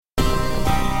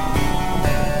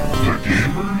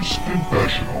Games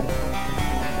Confessional.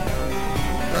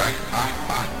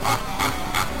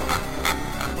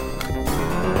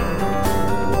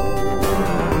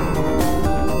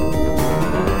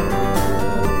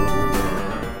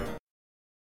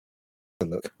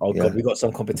 Oh god, we got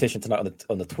some competition tonight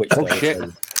on the Twitch. Oh shit!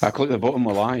 I clicked the button.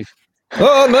 We're live.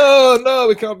 Oh no,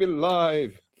 we can't be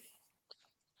live.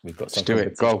 We've got some. Let's do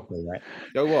it. Go. Right?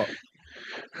 Go what?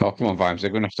 Oh come on, Vimes.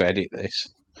 They're going to have to edit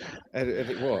this.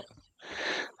 Edit what?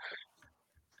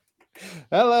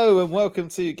 Hello and welcome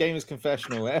to Gamers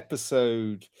Confessional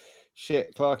episode.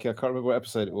 Shit, Clarky, I can't remember what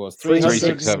episode it was.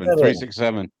 367.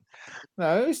 367.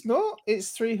 No, it's not. It's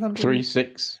 300.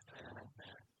 36.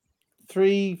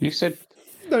 You said.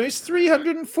 No, it's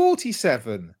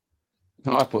 347.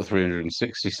 No, I put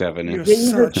 367 in. You're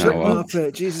such a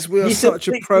muppet. Jesus, we are such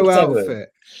a pro outfit.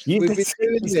 We've been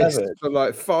doing this for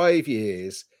like 5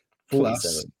 years.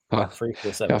 Plus.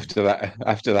 347.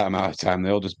 After that amount of time, they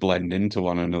all just blend into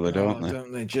one another, don't they?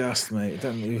 Don't they just, mate?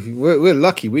 Don't they? We're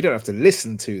lucky. We don't have to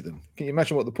listen to them. Can you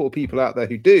imagine what the poor people out there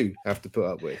who do have to put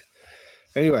up with?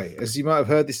 Anyway, as you might have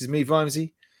heard, this is me,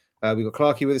 Vimesy. We've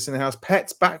got Clarky with us in the house.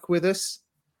 Pet's back with us.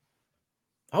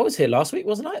 I was here last week,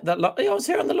 wasn't I? I was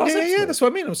here on the last episode. Yeah, that's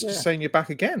what I mean. I was just saying you're back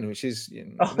again, which is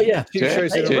two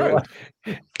shows in a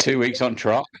row. 2 weeks on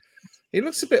trot. He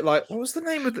looks a bit like, what was the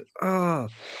name of the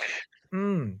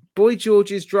Boy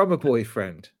George's drummer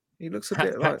boyfriend? He looks a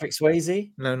bit like Patrick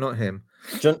Swayze. No, not him.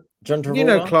 John Travolta. You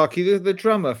know, Clarky, the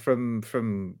drummer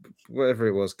from whatever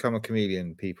it was, Come a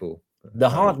Chameleon people. The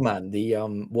hard man,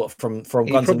 from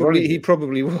Guns N' Roses. He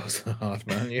probably was a hard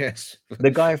man, yes.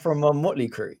 The guy from Motley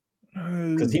Crue.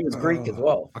 Because he was Greek as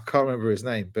well. I can't remember his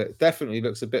name, but definitely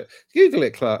looks a bit. Google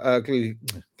it, Clark.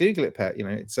 Google it, Pet. You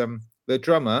know, it's the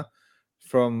drummer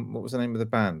from what was the name of the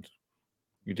band?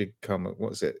 You did come.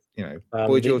 What's it? You know,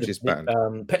 Boy George's band.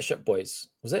 Pet Shop Boys.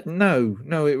 Was it? No,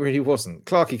 it really wasn't.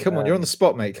 Clarky, come on, you're on the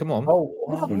spot, mate. Come on.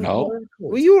 Oh no.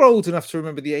 Well, you were old enough to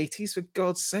remember the 80s, for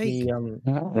God's sake.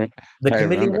 The I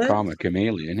remember Karma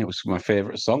Chameleon. It was my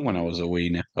favourite song when I was a wee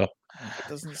nipper. It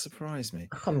doesn't surprise me.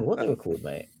 I can't remember what they were called,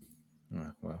 mate. Oh,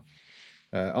 well,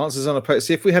 answers on a post.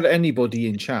 See, if we had anybody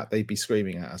in chat, they'd be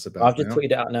screaming at us about. I've just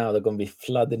tweeted it out now. They're going to be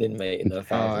flooding in, mate.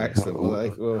 Oh, excellent.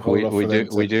 Well,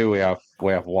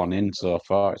 we have one in so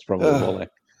far. It's probably Wally.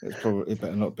 It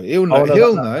better not be. He'll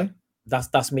know.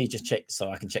 That's me. Just check so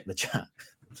I can check the chat.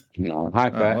 No, hi,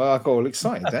 Pat. Well, I got all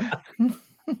excited then.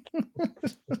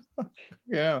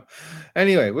 Yeah.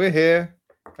 Anyway, we're here.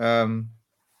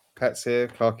 Pat's here.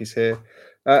 Clarky's here.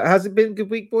 Has it been a good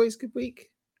week, boys? Good week.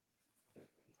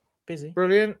 Busy.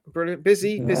 Brilliant.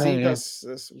 Busy. Yeah. That's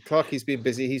Clarky's been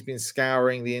busy. He's been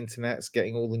scouring the internet,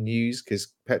 getting all the news because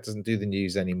Pet doesn't do the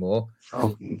news anymore.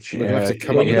 Oh, have to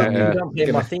come up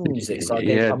with my theme music. So I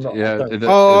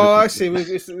see.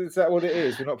 Is that what it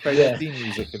is? We're not playing theme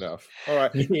music enough. All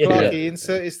right, Clarky,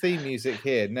 insert his theme music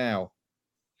here now.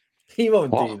 He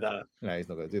won't do that. No, he's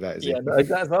not going to do that. Is he? No,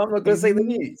 I'm not going to say the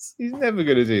news. He's never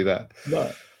going to do that. No.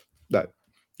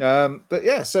 But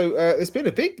yeah, so it's been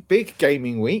a big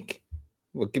gaming week.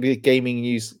 Well, give me a gaming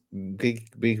news. Big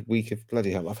week of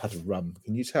bloody hell. I've had a rum.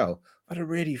 Can you tell? I've had a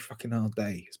really fucking hard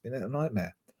day. It's been a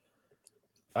nightmare.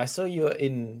 I saw you were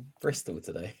in Bristol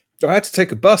today. I had to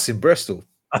take a bus in Bristol.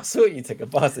 I saw you take a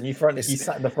bus and you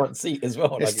sat in the front seat as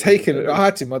well. It's taken. I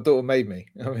had to. My daughter made me.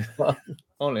 I mean,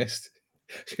 honest.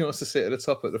 She wants to sit at the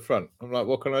top at the front. I'm like,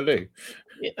 what can I do?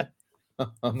 Yeah.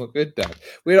 I'm a good dad.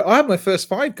 I had my first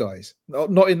Five Guys.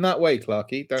 Not in that way,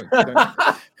 Clarky. Don't.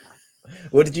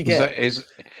 What did you get? Is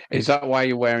that why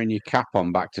you're wearing your cap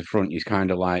on back to front? You're kind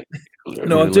of like.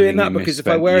 No, I'm doing that because if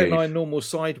I wear it in my normal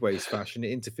sideways fashion,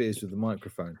 it interferes with the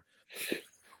microphone.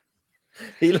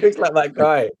 He looks like that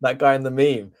guy in the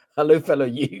meme. Hello, fellow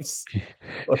youths.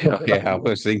 Yeah, I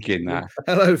was thinking that.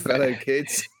 Hello, fellow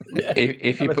kids.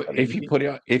 If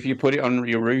you put it on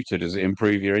your router, does it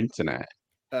improve your internet?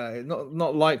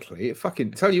 Not likely. It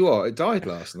fucking tell you what, it died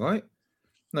last night.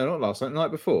 No, not last night. The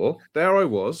night before. There I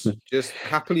was, just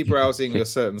happily browsing a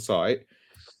certain site,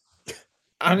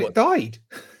 and it died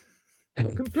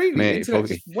completely. Mate,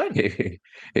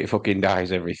 it fucking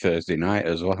dies every Thursday night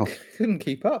as well. Couldn't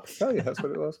keep up. I tell you, that's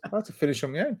what it was. I had to finish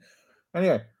on my own.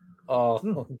 Anyway.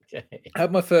 Oh, okay. I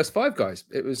had my first Five Guys.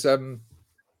 It was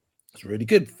really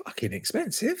good. Fucking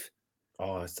expensive.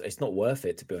 Oh, it's not worth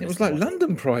it to be honest. It was like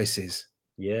London prices.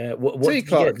 Yeah. What tell you,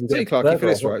 Clarky, for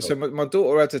this, right? So my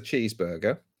daughter had a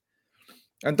cheeseburger,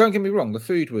 and don't get me wrong, the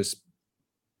food was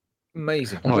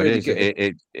amazing. Oh, really it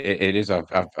is. It is.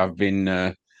 I've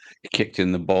been kicked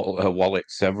in the wallet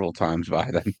several times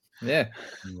by them. Yeah.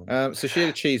 So she had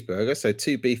a cheeseburger, so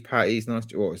 2 beef patties. Nice.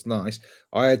 Well, it's nice.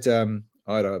 I had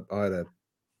a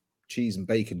cheese and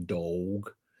bacon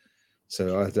dog.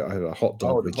 So I had a hot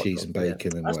dog with cheese and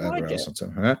bacon and whatever else on top.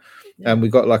 Huh? Yeah. And we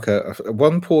got like a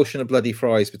one portion of bloody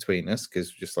fries between us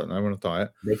because just like no, we're on a diet.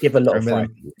 They give a lot of fries.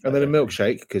 And then a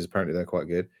milkshake because apparently they're quite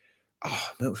good. Oh,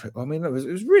 milkshake. I mean, it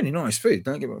was really nice food.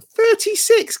 Don't get me wrong.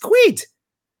 36 quid.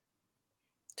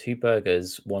 2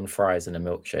 burgers, 1 fries, and a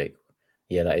milkshake.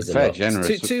 Yeah, that is a fair lot.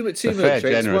 Generous. Two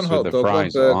milkshakes, 1 hot dog,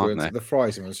 fries, 1 burger, and the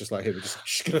fries. And I was just like, hey, we're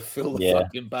just gonna fill the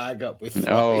fucking bag up with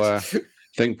fries.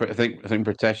 Think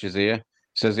Pritesh is here.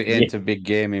 Says it ain't a big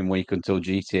gaming week until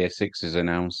GTA 6 is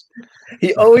announced.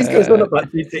 He always goes on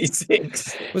about GTA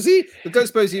 6. Was he? I don't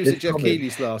suppose he was at Jeff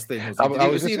Keighley's last thing.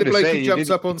 Was he the bloke who jumps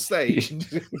up on stage?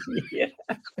 Yeah.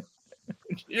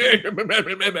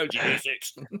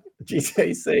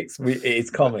 GTA 6. It's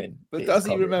coming. But does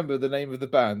he remember the name of the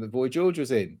band that Boy George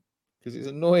was in? Because it's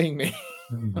annoying me.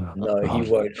 No, he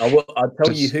won't. I'll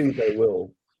tell you who they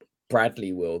will.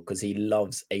 Bradley will, because he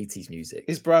loves 80s music.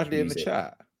 Is Bradley in the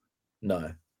chat?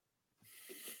 No.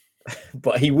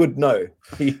 But he would know.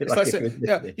 You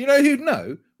know who'd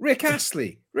know? Rick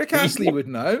Astley. Rick Astley would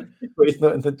know. But he's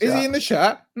not in the chat. Is he in the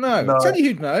chat? No. Tell you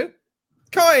who'd know.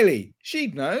 Kylie.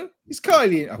 She'd know. Is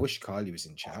Kylie in? I wish Kylie was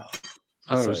in chat.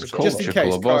 Oh, it was just in case,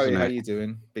 Club, Kylie, how you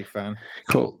doing? Big fan.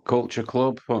 Culture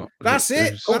Club. That's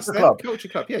it. That's Club. Culture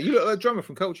Club. Yeah, you look like a drummer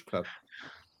from Culture Club.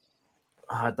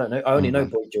 I don't know. I only know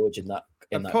Boy George in that.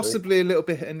 Possibly a little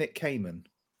bit of Nick Kamen.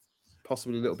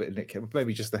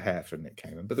 Maybe just the hair from Nick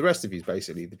Kamen. But the rest of you is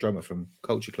basically the drummer from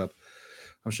Culture Club.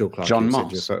 I'm sure Clarky John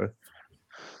Moss. I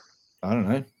don't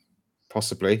know.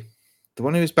 Possibly. The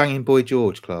one who was banging Boy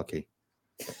George, Clarky.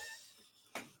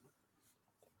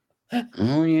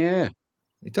 Oh, yeah.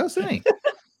 He does, doesn't he?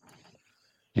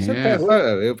 Yeah.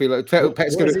 It'll be like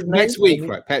Pet's gonna next week,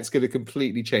 right? Pet's gonna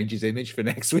completely change his image for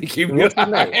next week. He'll be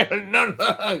dyed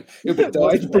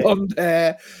blonde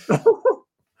hair.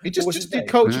 He just did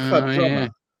Culture Club drummer. Yeah.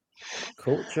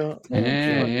 Culture,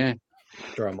 yeah.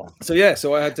 drummer.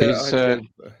 So I had to.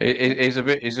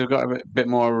 He's got a bit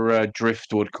more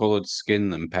driftwood coloured skin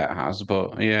than Pet has,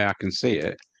 but yeah, I can see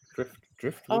it.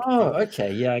 Driftwood. Oh,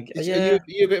 okay, yeah. Are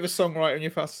you a bit of a songwriter in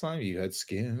your past time? You had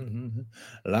skin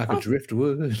like a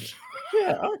driftwood.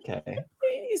 Yeah, okay.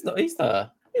 He's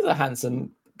a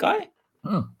handsome guy.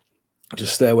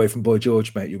 Just stay away from Boy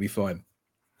George, mate. You'll be fine.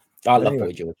 I love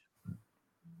Boy George.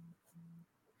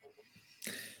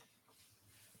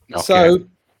 Okay. So,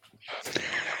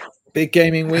 big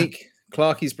gaming week.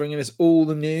 Clarky's bringing us all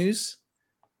the news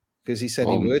because he said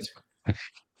he would.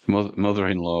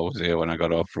 Mother-in-law was here when I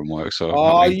got off from work, so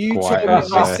I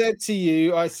said to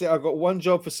you, I've got one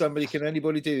job for somebody. Can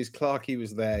anybody do this? Clarky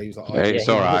was there. He was like, it's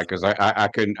all right because I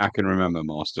can remember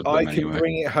most of them. I can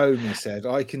bring it home. He said,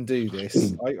 I can do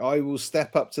this. I will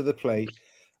step up to the plate.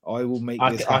 I will make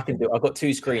this happen. I can do it. I've got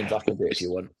 2 screens. I can do it if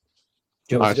you want.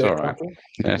 It's all right.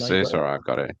 Yes, it's all right. I've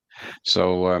got it.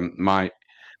 So my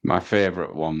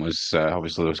favourite one was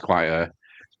obviously there was quite a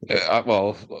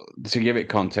well, to give it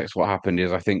context, what happened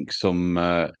is I think some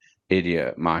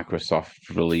idiot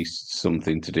Microsoft released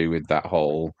something to do with that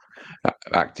whole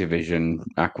Activision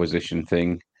acquisition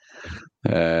thing.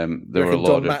 There were a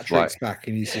lot of like back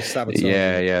and he's just sabotaging.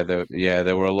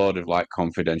 There were a lot of like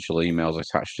confidential emails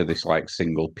attached to this like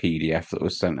single PDF that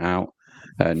was sent out.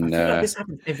 And I feel like this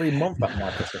happens every month at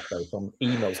Microsoft, though. Some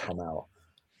emails come out.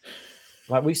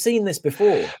 Like we've seen this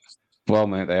before. Well,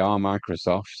 mate, they are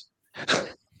Microsoft.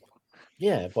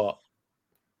 Yeah, but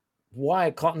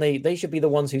why can't they? They should be the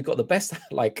ones who've got the best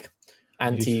like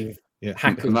anti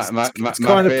hackers. It's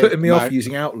kind of putting me off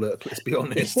using Outlook. Let's be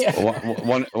honest.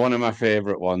 One of my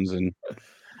favourite ones, and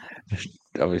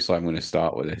obviously I'm going to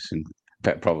start with this, and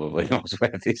Pet probably knows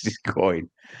where this is going.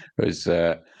 Was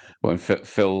when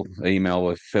Phil email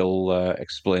with Phil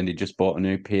explained he just bought a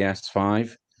new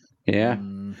PS5. Yeah,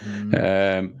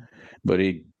 but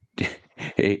he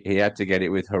had to get it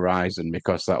with Horizon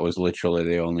because that was literally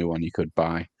the only one you could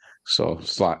buy. So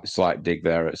slight dig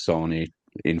there at Sony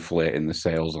inflating the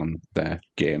sales on their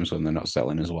games when they're not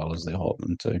selling as well as they hope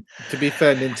them to. To be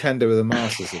fair, Nintendo are the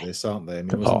masters of this, aren't they? I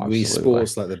mean, wasn't Wii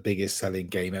Sports like the biggest selling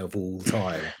game of all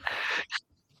time?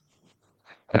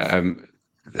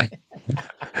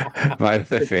 My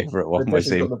other favourite one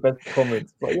was him. The best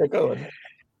comments, but yeah, go on.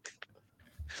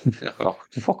 Oh,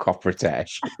 fuck off,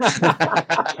 Pritesh.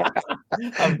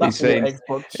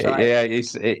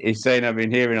 He's saying I've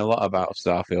been hearing a lot about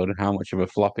Starfield and how much of a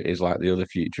flop it is like the other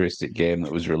futuristic game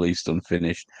that was released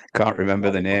unfinished. Can't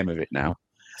remember the name of it now.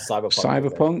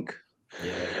 Cyberpunk?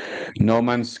 Yeah. No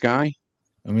Man's Sky?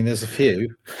 I mean, there's a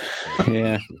few.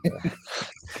 Yeah.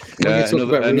 When you talk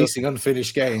about releasing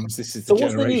unfinished games, this is the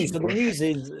generation. The news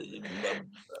is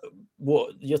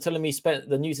what you're telling me?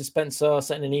 The news is Spencer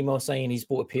sent an email saying he's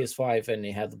bought a PS5 and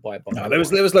he had the buy button. No, there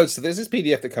was loads. There's this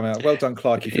PDF that came out. Well done,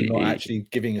 Clarky, for not actually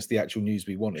giving us the actual news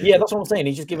we wanted. Yeah, that's what I'm saying.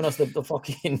 He's just giving us the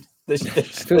fucking.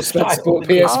 Phil Spencer bought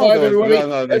PS5. Everybody,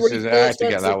 no, this is. I had to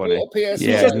get that one.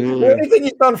 Yeah. The only thing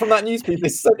he's done from that news piece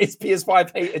is sent his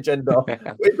PS5 hate agenda.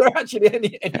 Is there actually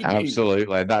any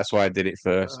Absolutely, news? That's why I did it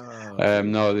first.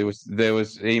 No, there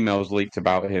was emails leaked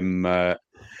about him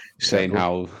saying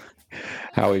how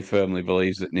he firmly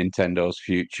believes that Nintendo's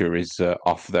future is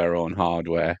off their own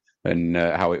hardware, and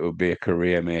how it would be a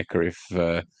career maker if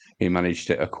he managed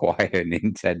to acquire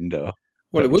Nintendo.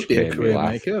 Well, it would be a career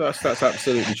maker. That's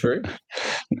absolutely true.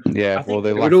 Yeah, well,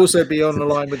 it would also be on the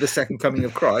line with the second coming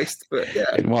of Christ. But yeah,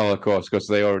 well, of course, because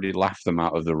they already laughed them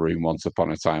out of the room once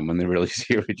upon a time when they released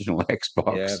the original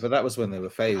Xbox. Yeah, but that was when they were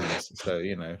failures. So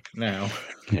now.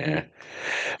 Yeah,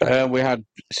 we had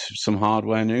some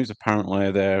hardware news.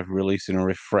 Apparently, they're releasing a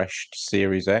refreshed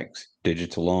Series X,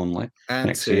 digital only, and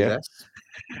next Series year. S.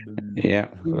 Yeah,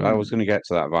 I was going to get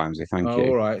to that, Vimesy. Thank you.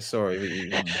 All right, sorry, but you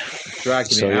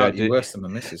dragging it out. You're worse than my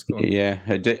missus. Yeah,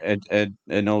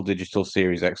 an old digital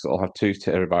Series X that'll have 2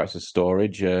 terabytes of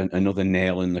storage. Another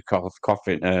nail in the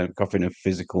coffin of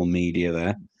physical media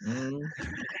there.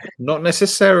 Not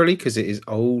necessarily, because it is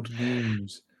old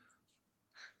news.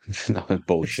 No,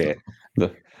 bullshit.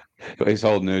 It's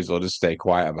old news. They'll just stay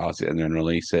quiet about it and then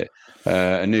release it.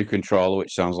 A new controller,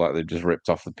 which sounds like they've just ripped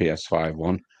off the PS5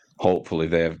 one. Hopefully,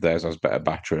 theirs has better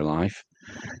battery life.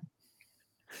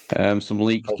 Some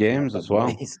leaked games as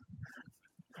well.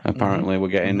 Apparently, we're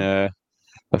getting a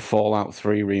Fallout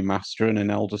 3 remaster and an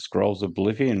Elder Scrolls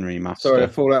Oblivion remaster. Sorry, a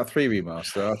Fallout 3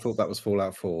 remaster? I thought that was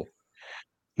Fallout 4.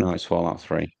 No, it's Fallout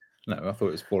 3. No, I thought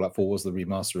it was Fallout 4 was the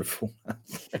remaster of Fallout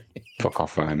 3. Fuck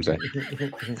off, Ramsey.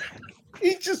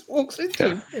 He just walks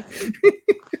into it.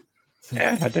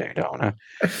 Yeah, I don't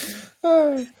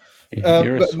know.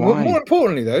 But more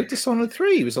importantly, though, Dishonored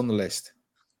 3 was on the list.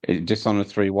 Dishonored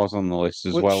 3 was on the list,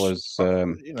 as well as...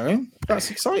 that's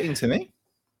exciting to me.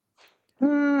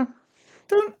 If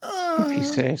you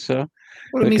say so.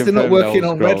 Well, it means they're not working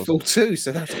on Redfall 2,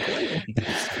 so that's great.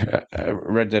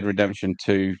 Red Dead Redemption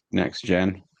 2 next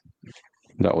gen.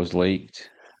 That was leaked.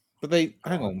 But hang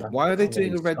on, why are they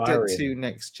doing a Red Dead 2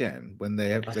 next gen when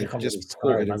they've just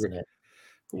ported it?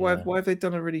 Why have they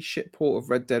done a really shit port of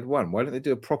Red Dead 1? Why don't they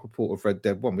do a proper port of Red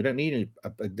Dead 1? We don't need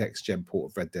a next gen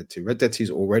port of Red Dead 2. Red Dead 2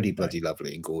 is already bloody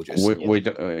lovely and gorgeous.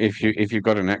 If you've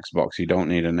got an Xbox, you don't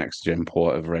need a next gen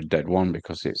port of Red Dead 1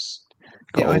 because it's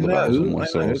got all the bells and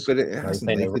whistles. But it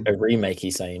hasn't. A remake,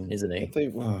 he's saying, isn't he?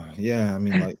 Yeah, I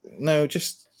mean,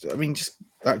 just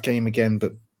that game again,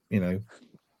 but remade.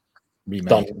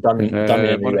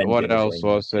 What else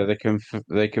was there?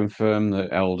 They confirmed that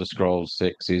Elder Scrolls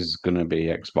 6 is going to be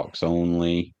Xbox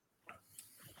only,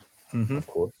 of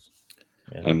course,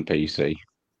 and PC.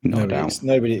 No doubt.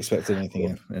 Nobody expected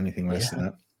anything less than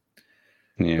that.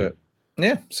 Yeah, but,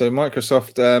 yeah. So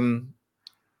Microsoft,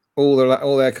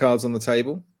 all their cards on the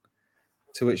table.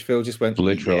 To which Phil just went,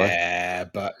 literally. Yeah,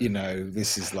 but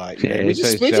this is like we're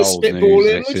just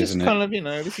spitballing. We're just kind of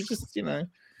this is just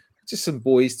just some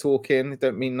boys talking. It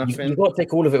don't mean nothing. You've got to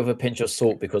take all of it with a pinch of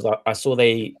salt, because I saw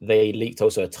they leaked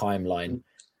also a timeline,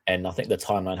 and I think the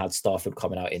timeline had Starfield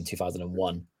coming out in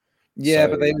 2001. Yeah,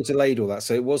 but they delayed all that.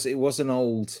 So it was an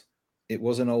old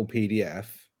PDF.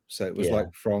 So it was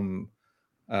like from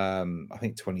I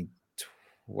think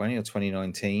 2020 or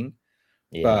 2019.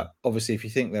 Yeah. But obviously, if you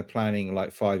think they're planning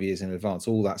like 5 years in advance,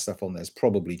 all that stuff on there is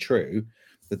probably true.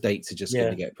 The dates are just going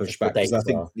to get pushed back. I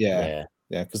think,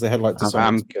 because they had like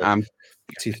Dishonored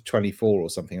 224 or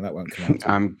something, and that won't come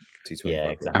out.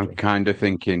 Exactly. I'm kind of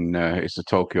thinking it's a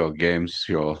Tokyo Games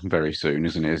show very soon,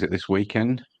 isn't it? Is it this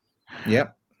weekend?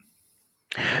 Yep.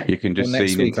 You can just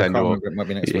see Nintendo. It might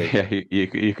be next week. Yeah,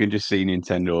 you can just see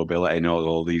Nintendo be letting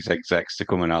all these execs to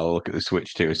come and have a look at the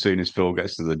Switch too. As soon as Phil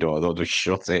gets to the door, they'll just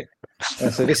shut it.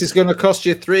 So this is going to cost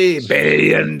you $3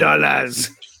 billion.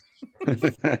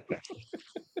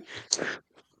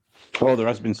 Oh, there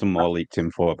has been some more leaked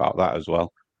info about that as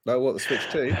well. Like what, the Switch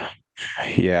 2?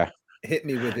 Yeah. Hit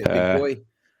me with it, big boy.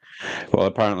 Well,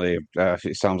 apparently,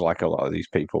 it sounds like a lot of these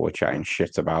people were chatting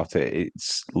shit about it.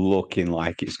 It's looking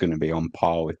like it's going to be on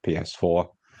par with PS4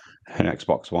 and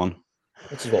Xbox One.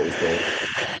 Which is what we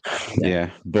thought.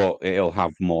 Yeah, but it'll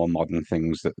have more modern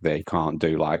things that they can't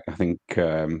do. Like, I think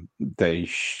the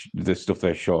stuff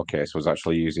they showcased was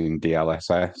actually using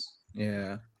DLSS.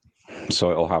 Yeah.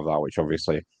 So it'll have that, which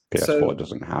obviously PS4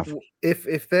 doesn't have.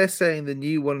 If they're saying the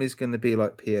new one is going to be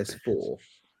like PS4,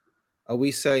 are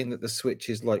we saying that the Switch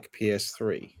is like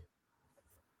PS3?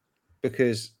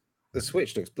 Because the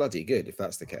Switch looks bloody good if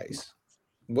that's the case.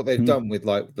 what they've done with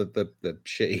like the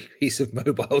shitty piece of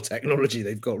mobile technology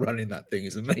they've got running that thing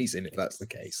is amazing. If that's the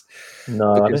case,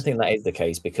 no, I don't think that is the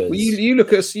case because you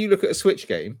look at a Switch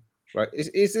game, right?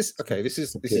 Is this okay? This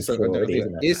is already,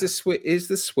 isn't it? is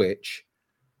the Switch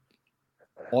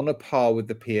on a par with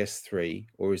the PS3,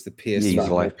 or is the PS3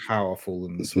 more powerful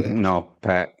than the Switch? No,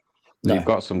 Pet. No. You've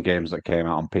got some games that came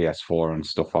out on PS4 and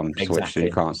stuff on Switch, so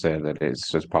you can't say that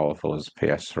it's as powerful as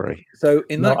PS3. So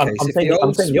in that case, I'm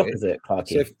saying the opposite,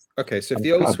 Clarky. So if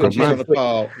the old Switch is on a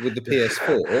par with the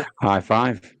PS4, high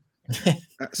five.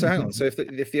 So hang on. So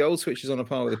if the old Switch is on a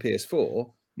par with the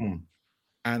PS4,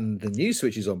 and the new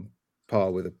Switch is on par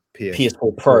with a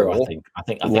PS4 Pro, I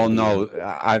think. Well, no,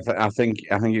 I think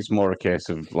it's more a case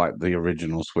of like the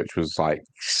original Switch was like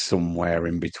somewhere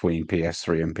in between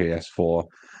PS3 and PS4.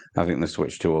 I think the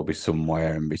Switch 2 will be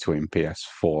somewhere in between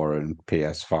PS4 and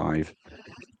PS5.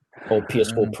 Or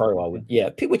PS4 Pro,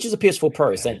 which is a PS4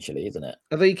 Pro essentially, isn't it?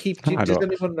 Are they does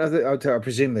anyone? I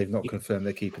presume they've not confirmed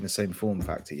they're keeping the same form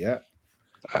factor yet.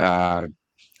 And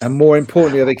more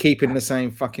importantly, are they keeping the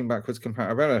same fucking backwards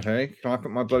compatibility? Can I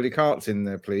put my bloody carts in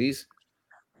there, please?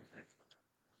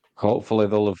 Hopefully,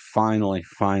 they'll have finally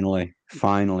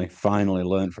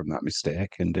learned from that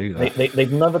mistake and do that.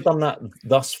 They've never done that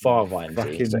thus far, Ryan. So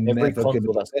they're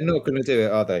not going to do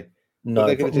it, are they? No,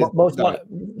 most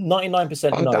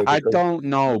 99% no. I don't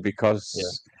know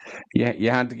because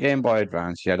you had the Game Boy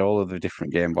Advance, you had all of the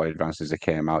different Game Boy Advances that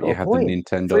came out. You had the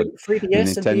Nintendo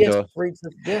 3DS and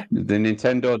DS. The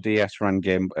Nintendo DS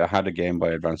had a Game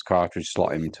Boy Advance cartridge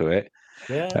slot into it.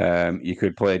 Yeah. You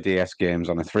could play DS games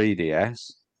on a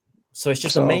 3DS. So it's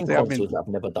just the main consoles that I've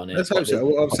never done it. Let's hope so.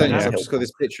 What I'm saying is I've just got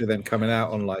this picture of them coming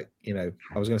out on I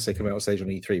was going to say coming out on stage on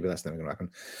E3, but that's never going to happen.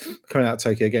 Coming out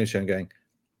Tokyo Game Show and going,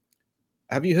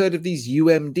 have you heard of these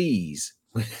UMDs?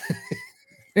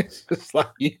 It's just like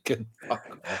you can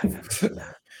fuck off.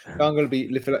 I'm going to be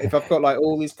if I've got like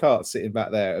all these carts sitting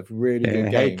back there of really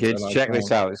good games. Hey kids, check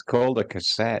this out. It's called a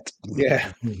cassette.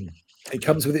 Yeah. It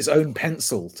comes with its own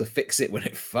pencil to fix it when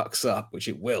it fucks up, which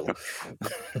it will.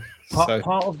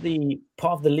 Part of the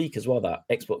leak as well that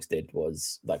Xbox did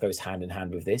was that goes hand in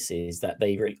hand with this is that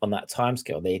they on that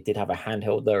timescale they did have a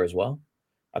handheld there as well.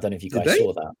 I don't know if you guys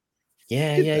saw that.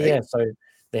 Yeah. So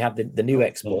they had the new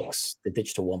Xbox, the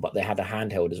digital one, but they had a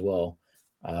handheld as well,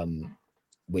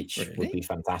 which would be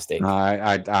fantastic.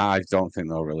 I don't think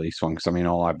they'll release one because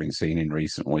all I've been seeing in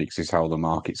recent weeks is how the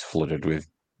market's flooded with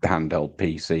handheld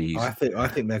PCs. I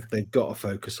think they've got to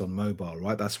focus on mobile,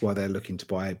 right? That's why they're looking to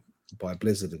buy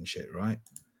Blizzard and shit, right?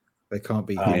 They can't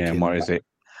be. And what is it?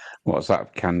 What's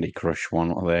that Candy Crush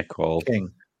one? What are they called?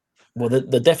 King. Well, they're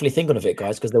definitely thinking of it,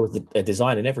 guys, because there was a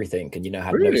design and everything, and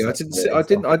really, I didn't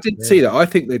see that. I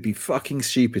think they'd be fucking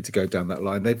stupid to go down that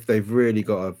line. They've really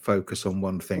got to focus on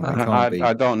one thing.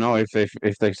 I don't know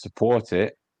if they support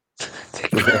it to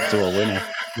get to a winner.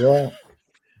 Yeah.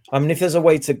 If there's a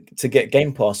way to get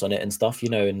Game Pass on it and stuff,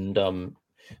 and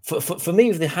for me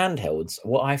with the handhelds,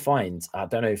 what I find, I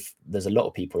don't know if there's a lot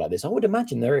of people like this. I would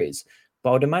imagine there is,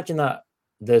 but I would imagine that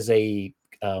there's a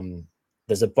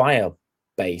buyer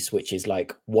base which is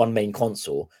like one main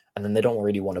console, and then they don't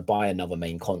really want to buy another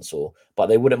main console, but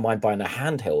they wouldn't mind buying a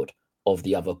handheld of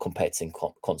the other competing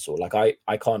console. Like I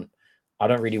don't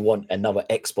really want another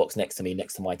Xbox next to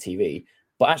my TV.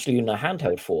 But actually, in a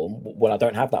handheld form, when I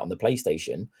don't have that on the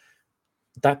PlayStation,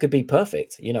 that could be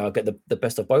perfect. I get the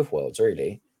best of both worlds,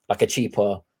 really. Like a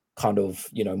cheaper kind of,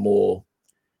 more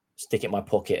stick it in my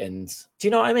pocket, and do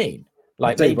you know what I mean?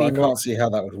 Like maybe I can't see how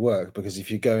that would work because if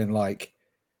you're going like,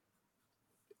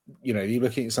 you're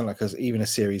looking at something like even a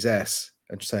Series S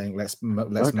and saying let's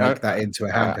make that into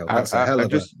a handheld. That's a hell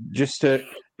of just to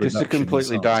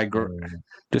completely digress.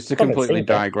 Just to completely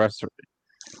digress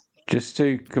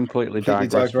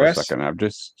for a second, I've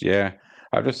just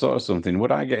thought of something.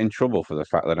 Would I get in trouble for the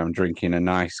fact that I'm drinking a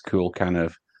nice, cool kind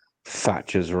of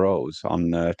Thatcher's Rose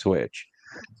on Twitch?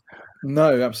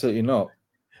 No, absolutely not.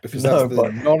 Because that's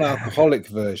the non-alcoholic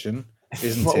version,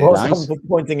 isn't it? Guys,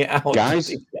 pointing it out,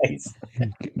 guys,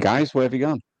 where have you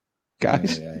gone?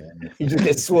 Guys, you just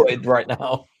get swatted right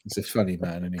now. He's a funny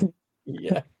man, isn't he?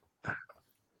 Yeah.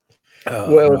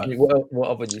 What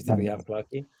other news do we have,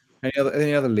 Clarky?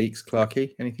 Any other leaks,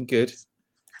 Clarky? Anything good?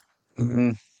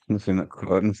 Nothing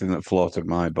that floated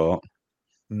my boat.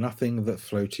 Nothing that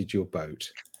floated your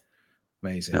boat.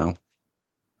 Amazing. No.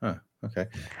 Oh, okay.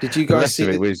 Did you guys see?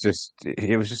 It was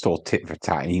just all tit for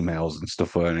tat emails and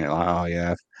stuff, weren't it? Like, oh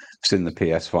yeah, I've seen the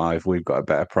PS5. We've got a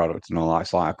better product and all that.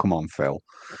 It's like, come on, Phil.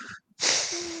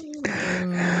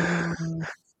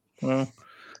 Well,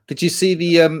 did you see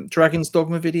the Dragon's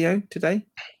Dogma video today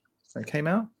that came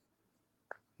out?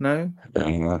 No.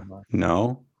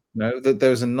 No. There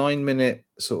was a 9-minute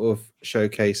sort of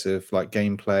showcase of like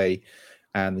gameplay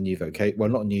and the new vocation. Well,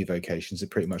 not new vocations.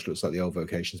 It pretty much looks like the old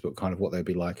vocations, but kind of what they'd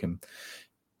be like. And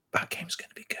that game's going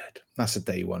to be good. That's a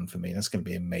day one for me. That's going to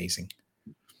be amazing.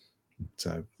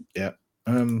 So yeah.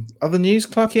 Other news,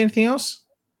 Clarky? Anything else?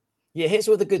 Yeah, here's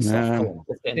all the good stuff. Yeah. Come on,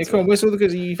 let's get Yeah, into come on. it. Where's all the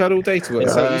good? You've had all day to work.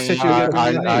 So you said you were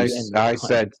going to do the news.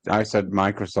 I said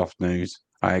Microsoft news.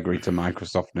 I agree to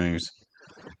Microsoft news.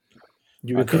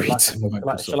 You agreed to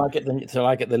Microsoft. Shall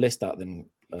I get the list out then?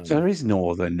 There is no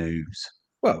other news.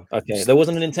 Well, okay. There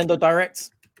wasn't a Nintendo Direct.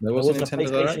 There wasn't a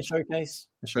PlayStation Direct. showcase.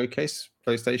 A showcase,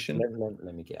 PlayStation.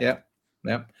 Let me get.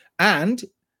 Yeah. And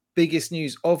biggest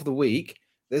news of the week: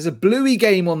 there's a Bluey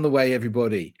game on the way.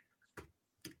 Everybody.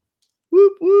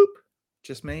 Whoop whoop.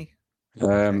 Just me.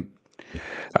 I'm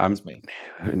me.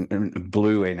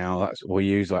 Bluey now. That's we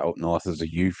use that up north as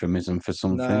a euphemism for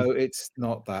something. No, it's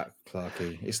not that,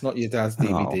 Clarky. It's not your dad's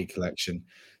DVD collection.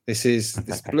 This is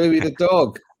Bluey the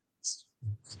dog.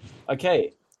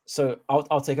 Okay, so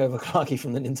I'll take over Clarky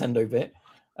from the Nintendo bit.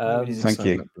 Thank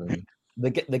you. The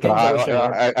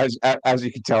game as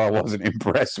you can tell, I wasn't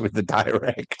impressed with the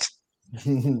Direct.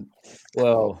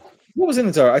 Well, what was in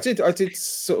the Direct? I did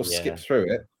sort of skip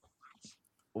through it.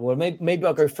 Well, maybe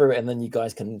I'll go through it and then you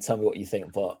guys can tell me what you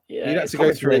think. But yeah, you'd have to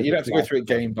go through it. You'd have to go through it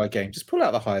game by game. Just pull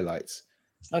out the highlights.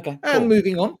 Okay. And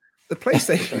moving on, the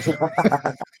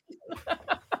PlayStation.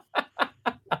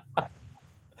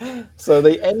 So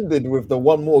they ended with the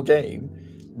one more game.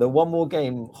 The one more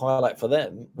game highlight for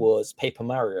them was Paper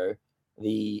Mario.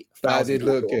 That did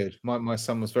look good. My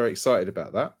son was very excited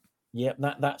about that. Yeah,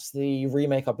 that's the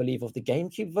remake, I believe, of the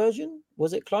GameCube version.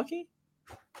 Was it, Clarky?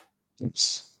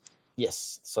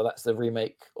 Yes, so that's the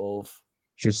remake of.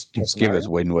 Just give us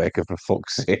Wind Waker for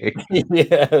fuck's sake.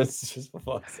 Yes, just for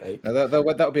fuck's sake.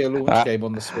 That'll be a launch game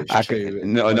on the Switch 2.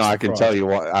 No, I can tell you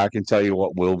what. I can tell you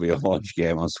what will be a launch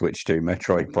game on Switch 2: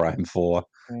 Metroid Prime 4.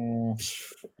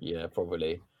 Yeah,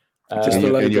 probably. You'll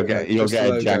get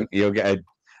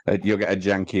a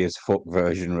janky as fuck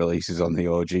version releases on the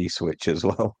OG Switch as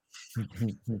well.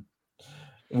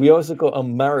 We also got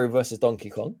Mario versus Donkey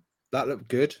Kong. That looked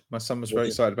good. My son was very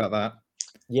excited about that.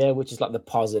 Yeah, which is like the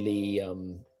puzzly,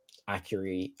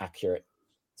 accurate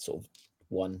sort of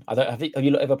one. Have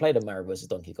you ever played a Mario versus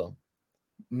Donkey Kong?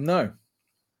 No.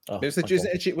 Oh, was it a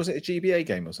GBA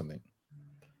game or something?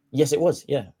 Yes, it was.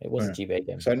 Yeah, it was a GBA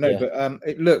game. So no, but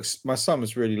it looks. My son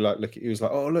was really he was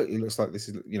like, oh look, it looks like this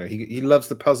is. He loves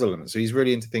the puzzle element, so he's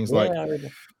really into things like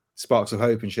Sparks of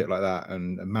Hope and shit like that.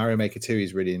 And Mario Maker 2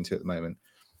 he's really into at the moment.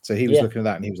 So he was looking at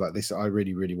that and he was like, "This, I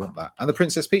really, really want that." And the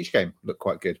Princess Peach game looked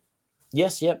quite good.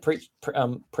 Yes, yeah.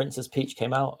 Princess Peach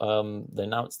came out. They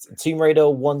announced Tomb Raider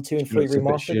 1, 2, and 3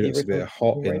 remastered. She looks a bit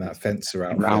hot in that fencer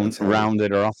out.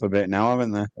 Rounded her off a bit now,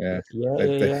 haven't they? Yeah.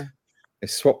 They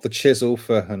swapped the chisel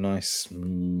for her nice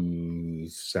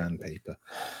smooth sandpaper.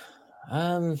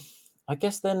 I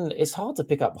guess then it's hard to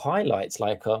pick up highlights.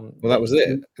 Like well, that was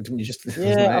it. Didn't you just?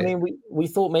 Yeah, I mean, we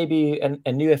thought maybe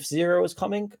a new F-Zero was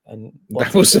coming, and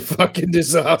that was a fucking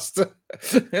disaster.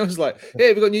 It was like,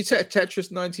 we've got new Tetris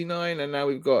 99, and now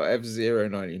we've got F-Zero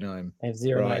 99.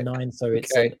 F-Zero 99. So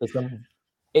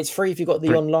it's free if you've got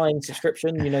the online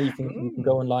subscription. You can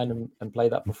go online and play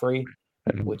that for free.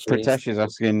 Which Pritesh is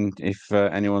asking if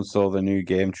anyone saw the new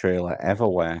game trailer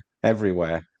Everywhere.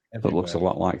 That looks a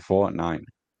lot like Fortnite.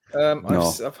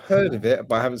 No. I've heard of it,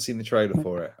 but I haven't seen the trailer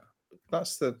for it.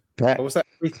 That's the. What was that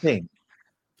thing?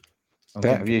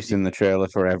 Have you seen the trailer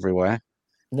for Everywhere?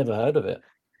 Never heard of it.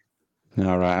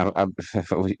 All right,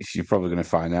 you're probably going to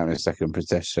find out in a second.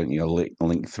 Pritesh sent you a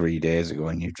link 3 days ago,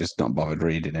 and you've just not bothered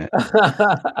reading it.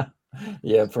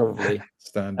 Yeah, probably.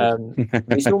 Standard.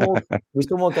 We saw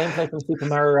more gameplay from Super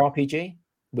Mario RPG,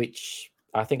 which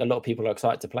I think a lot of people are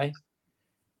excited to play.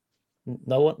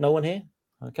 No one here.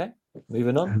 Okay,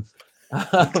 moving on.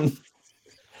 I'm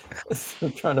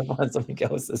trying to find something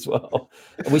else as well.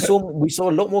 We saw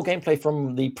a lot more gameplay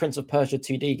from the Prince of Persia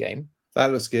 2D game.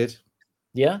 That looks good.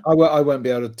 Yeah, I won't be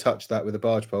able to touch that with a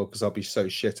barge pole because I'll be so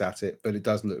shit at it. But it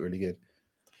does look really good.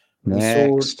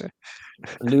 Next,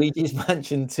 Luigi's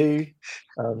Mansion 2.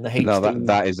 The HD. No,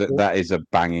 that is a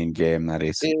banging game. That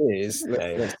is. It is.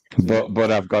 Okay.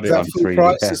 But I've got it on 3DS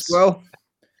price as well.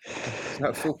 Is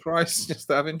that full price? Just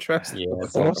to have interest? Yeah,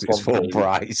 of course it's full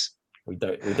price. We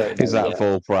don't. Is that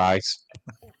full price?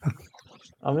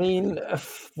 I mean,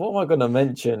 what am I going to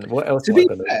mention? What else?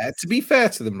 To be fair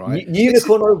to them, right?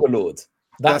 Unicorn Overlord.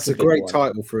 That's a great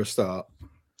title for a start.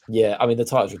 Yeah, I mean the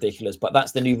title's ridiculous, but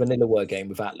that's the new VanillaWare game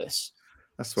with Atlas.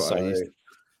 That's what I used.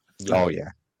 Yeah. Oh yeah,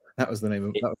 that was the name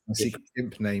of that was my secret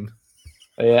imp name.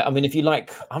 Yeah, I mean, if you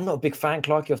like, I'm not a big fan,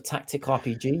 Clarky, of tactic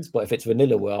RPGs, but if it's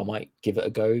vanilla, well, I might give it a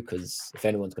go because if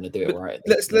anyone's going to do it right,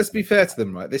 Let's be fair to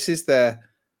them, right? This is they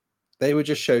were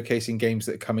just showcasing games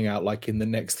that are coming out like in the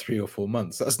next 3 or 4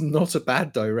 months. That's not a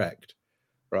bad direct,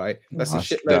 right? That's a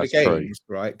shitload of games,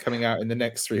 right, coming out in the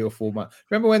next 3 or 4 months.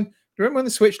 Remember when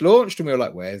the Switch launched and we were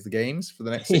like, "Where's the games for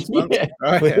the next 6 months?" Yeah,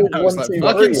 Right? we And all I was want like, to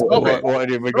 "Fucking agree. stop it!" What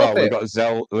did we Stop got? it.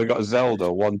 We got Zelda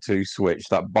 1-2 Switch,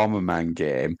 that Bomberman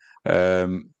game,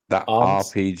 that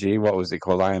Arms. RPG. What was it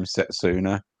called? I Am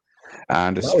Setsuna,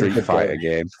 and a That was a Street good Fighter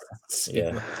game. game.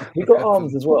 Yeah, we got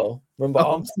Arms as well. Remember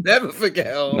Arms? Never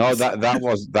forget Arms. No,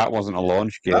 that wasn't a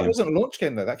launch game. That wasn't a launch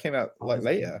game though. That came out like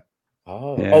later.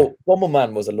 Oh,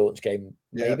 Bomberman was a launch game,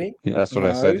 maybe. Yeah, that's what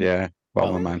I said. Yeah,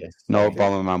 Bomberman. Yes. No, Okay.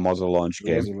 Bomberman was a launch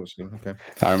game. Okay.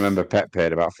 I remember Pep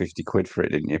paid about 50 quid for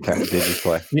it, didn't you, Pep? Did you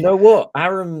play? You know what?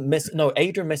 Adrian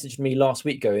messaged me last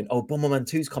week going, "Oh, Bomberman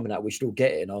 2's coming out. We should all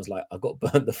get it." And I was like, I got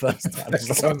burned the first time.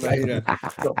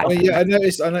 I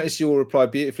noticed you all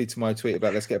replied beautifully to my tweet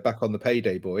about let's get back on the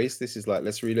payday, boys. This is like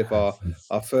let's relive our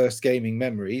first gaming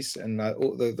memories, and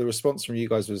the response from you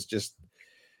guys was just,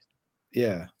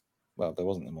 yeah. Well, there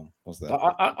wasn't one, was there?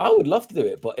 I would love to do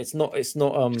it, but it's not.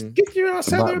 Get your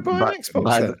ass out there and buy an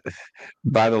Xbox.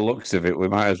 By the looks of it, we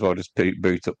might as well just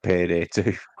boot up Payday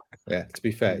 2. Yeah, to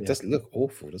be fair, it does look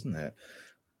awful, doesn't it?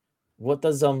 What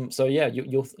does So yeah, do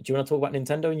you want to talk about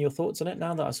Nintendo and your thoughts on it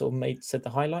now that I sort of said the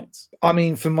highlights? I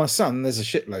mean, for my son, there's a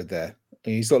shitload there.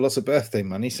 He's got lots of birthday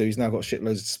money, so he's now got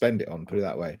shitloads to spend it on. Put it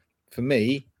that way. For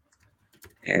me,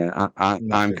 yeah,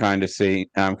 I'm kind of seeing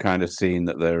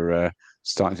that they're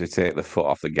starting to take the foot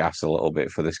off the gas a little bit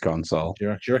for this console.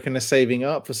 Do you reckon they're saving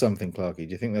up for something, Clarky?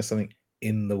 Do you think there's something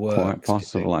in the works? Quite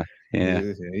possibly, yeah.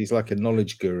 He's like a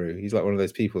knowledge guru. He's like one of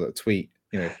those people that tweet,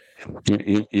 You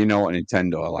know what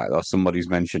Nintendo are like, though. Somebody's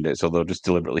mentioned it, so they'll just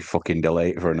deliberately fucking delay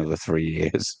it for another 3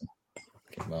 years.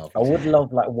 I would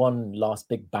love like one last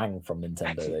big bang from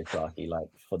Nintendo, though, Clarky, like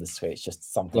for the Switch,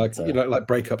 just something like like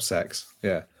breakup sex.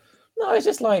 Yeah. No, it's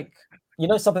just like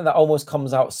something that almost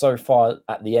comes out so far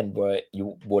at the end where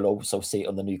you will also see it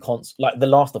on the new console. Like The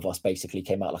Last of Us basically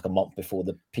came out like a month before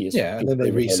the PS. Yeah, and then they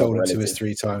resold it to us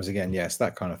 3 times again. Yes,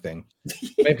 that kind of thing.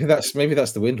 maybe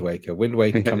that's the Wind Waker. Wind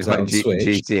Waker comes out on Switch,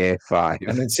 GTA 5,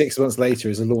 and then 6 months later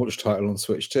is a launch title on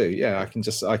Switch too. Yeah, I can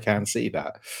see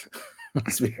that.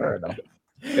 Fair enough.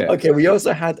 Yeah. Okay, we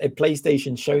also had a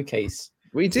PlayStation showcase.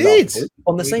 We did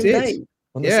on the same day.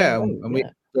 And we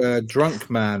Drunk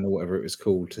Man or whatever it was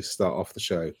called to start off the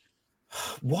show.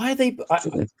 Why are they?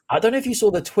 I don't know if you saw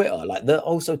the Twitter, like they're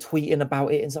also tweeting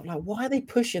about it and stuff. Like, why are they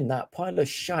pushing that pile of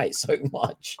shite so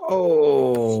much?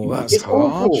 Oh, that's it's harsh.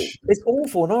 Awful. It's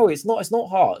awful. No, it's not. It's not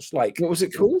harsh. Like, what was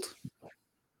it called?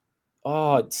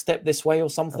 Step This Way or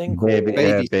something.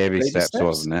 Baby steps,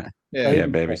 wasn't it? Yeah,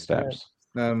 Baby Steps.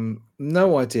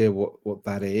 No idea what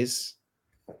that is,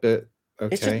 but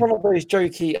okay. It's just one of those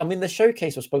jokey. I mean, the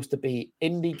showcase was supposed to be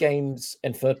indie games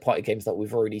and third-party games that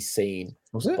we've already seen.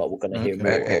 Was it? But we're going to hear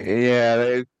more.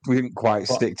 Yeah, we didn't quite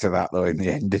stick to that though in the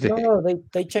end, did it? No,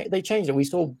 they changed it. We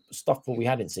saw stuff that we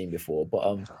hadn't seen before,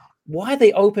 but why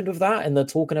they opened with that and they're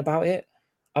talking about it?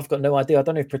 I've got no idea. I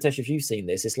don't know if Pritesh, if you've seen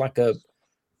this. It's like a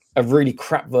really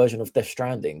crap version of Death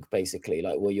Stranding, basically,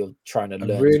 like where you're trying to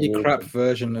learn. A really crap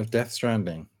version of Death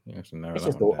Stranding. It's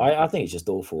just I think it's just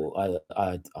awful.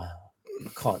 I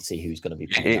can't see who's going to be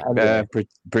playing that.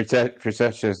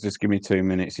 Pritesh says, just give me 2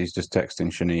 minutes. He's just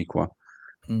texting Shaniqua.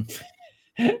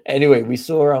 Anyway, we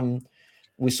saw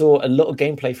a lot of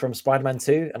gameplay from Spider-Man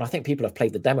 2, and I think people have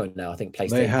played the demo now. I think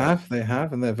PlayStation they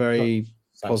have, and they're very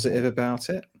positive about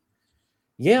it.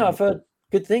 Yeah, I've heard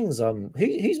good things.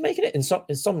 Who's making it?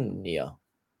 Insomniac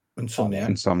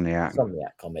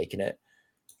are making it.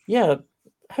 Yeah,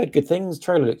 I heard good things.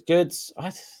 Trailer looks good.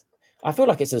 I feel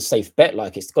like it's a safe bet.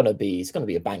 Like it's gonna be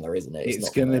a banger, isn't it? It's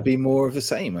gonna be more of the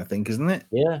same, I think, isn't it?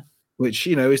 Yeah. Which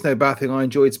is no bad thing. I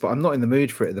enjoyed, but I'm not in the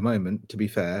mood for it at the moment, to be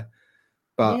fair.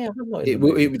 But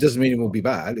it doesn't mean it will be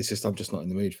bad. It's just I'm just not in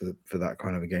the mood for that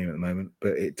kind of a game at the moment.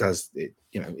 But it does.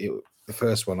 The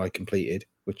first one I completed,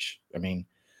 which I mean,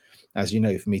 as you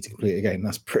know, for me to complete a game,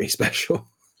 that's pretty special.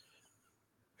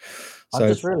 I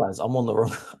just realised I'm on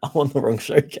the wrong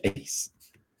showcase.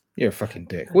 You're a fucking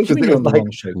dick. What do you mean you're on the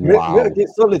wrong showcase? Wow. Metal Gear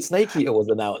Solid Snake Eater was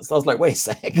announced. I was like, wait a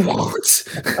sec. What?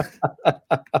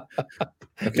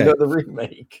 Okay. The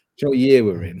remake. Do you know what year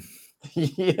we're in?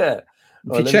 Yeah.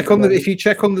 If you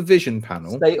check on the vision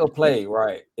panel, state of play,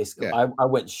 right? I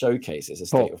went showcase. It's a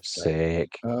state of play.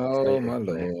 Oh my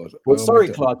lord. Well, sorry,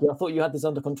 Clarky. I thought you had this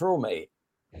under control, mate.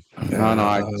 No,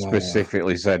 I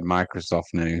specifically said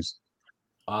Microsoft news.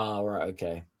 Ah, right,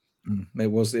 okay. It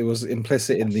was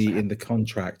implicit in the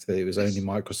contract that it was only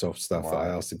Microsoft stuff that I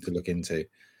asked him to look into.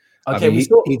 Okay, I mean,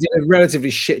 he did a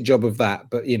relatively shit job of that,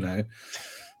 but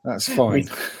that's fine.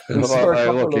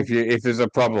 Look, if there's a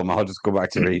problem, I'll just go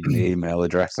back to reading the email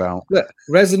address out. Look,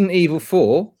 Resident Evil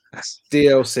 4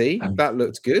 DLC, that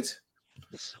looked good.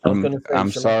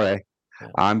 I'm sorry.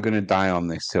 I'm going to die on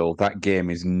this hill. That game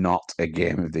is not a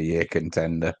Game of the Year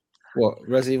contender. What,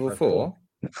 Resident Evil 4?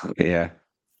 Yeah.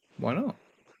 Why not?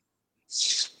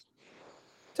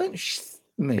 Don't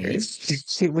me.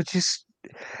 It was just...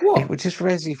 What? It was just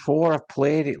Resi 4. I've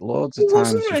played it loads of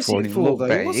times before. And it looked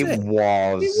better. It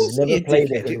was. Never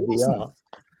played it in VR.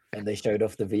 And they showed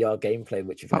off the VR gameplay,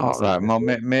 which you've never seen. Well,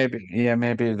 maybe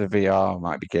the VR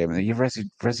might be Game of the Year.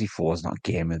 Resi 4 is not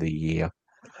Game of the Year.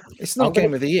 It's not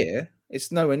Game of the Year.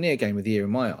 It's nowhere near Game of the Year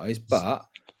in my eyes, but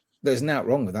there's nothing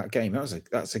wrong with that game.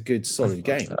 That's a good, solid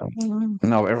game.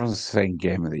 No, everyone's saying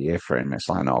Game of the Year for him. It's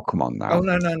like, no, come on now. Oh,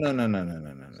 no.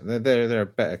 There are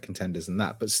better contenders than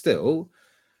that, but still,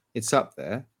 it's up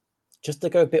there. Just to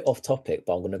go a bit off topic,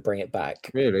 but I'm going to bring it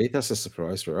back. Really? That's a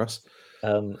surprise for us.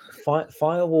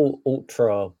 Firewall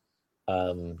Ultra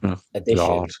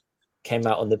edition came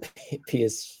out on the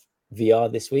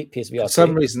PSVR this week. PSVR. For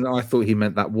some reason, I thought he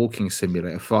meant that walking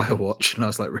simulator, Firewatch, and I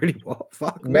was like, "Really? What?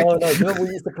 Fuck me!" No. You know, we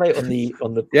used to play it on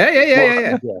the.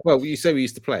 Yeah. Well, you say we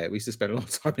used to play it. We used to spend a lot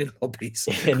of time in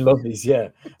lobbies. Yeah.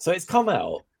 So it's come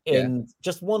out in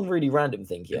just one really random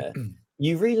thing. Yeah,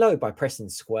 you reload by pressing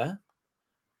square,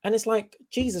 and it's like,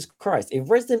 Jesus Christ! If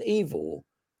Resident Evil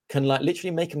can like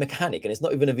literally make a mechanic, and it's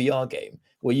not even a VR game,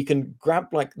 where you can grab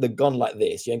like the gun like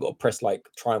this, you ain't got to press like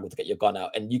triangle to get your gun out,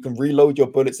 and you can reload your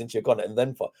bullets into your gun and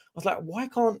then fire. I was like, why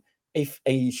can't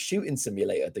a shooting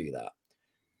simulator do that?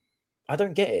 I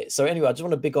don't get it. So anyway, I just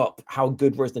want to big up how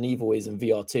good Resident Evil is in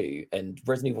VR 2, and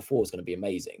Resident Evil 4 is going to be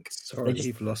amazing. Sorry,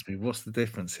 you've lost me. What's the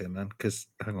difference here, man? Because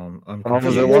hang on,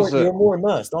 you're more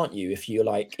immersed, aren't you? If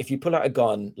you pull out a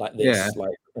gun like this,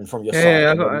 like and from your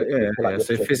side,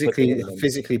 so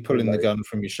physically pulling the gun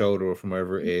from your shoulder or from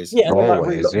wherever it is. Yeah, and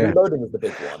reloading is the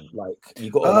big one. Like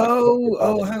you got.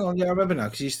 Hang on, yeah, I remember now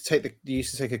because you used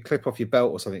to take a clip off your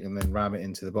belt or something and then ram it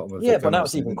into the bottom of. Yeah, but now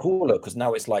it's even cooler because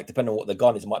now it's like depending on what the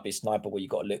gun is, it might be a sniper where you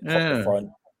got to lift pop the front,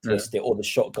 twist it, or the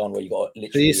shotgun where you got to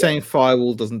literally. So you're saying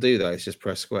Firewall doesn't do that? It's just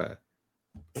press square.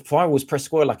 Firewall's press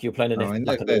square like you're playing in they're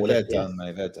done,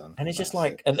 mate. They're done. And it's just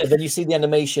like, and then you see the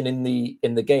animation in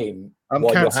the game. I'm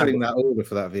cancelling that order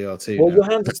for that VR2. Well, your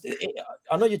hands.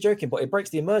 I know you're joking, but it breaks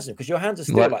the immersion because your hands are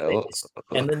still like this,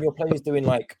 and then your player's doing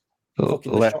like.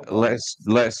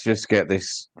 Let's just get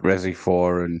this Resi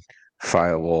 4 and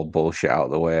Firewall bullshit out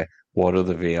of the way. What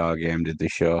other VR game did they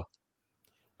show?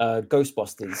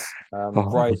 Ghostbusters,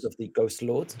 Rise of the Ghost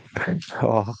Lord.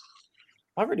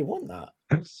 I really want that.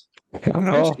 I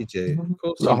know. You do. Of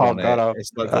course,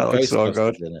 it's like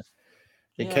Ghostbusters in it.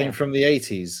 It came from the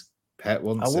 80s. Pet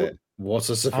wants it. What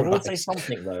a surprise! I would say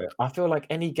something though. I feel like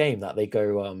any game that they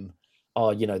go,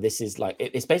 this is like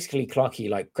it's basically Clarky,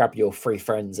 like grab your 3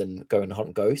 friends and go and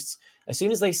hunt ghosts. As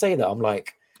soon as they say that, I'm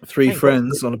like 3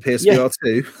 friends on a PSVR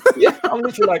 2. Yeah, I'm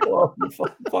literally like, well, you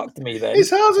fucked me then.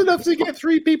 It's hard enough to get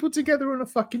 3 people together on a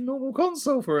fucking normal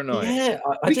console for a night. Yeah,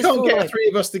 we can't get 3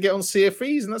 of us to get on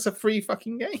CFEs, and that's a free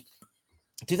fucking game.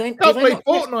 Do they play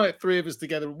Fortnite 3 of us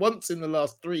together once in the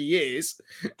last 3 years?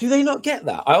 Do they not get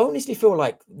that? I honestly feel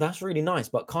like that's really nice,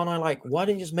 but can't I why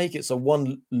don't you just make it so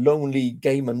one lonely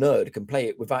gamer nerd can play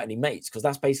it without any mates? Because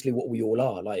that's basically what we all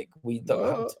are. Like we don't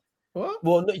have to. What?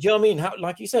 Well, do you know what I mean? How,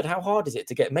 like you said, how hard is it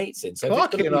to get mates in? So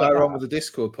Clarky and I are on with the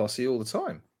Discord posse all the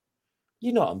time.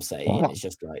 You know what I'm saying? It's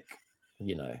just like,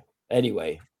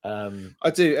 Anyway,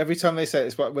 I do every time they say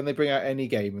it's when they bring out any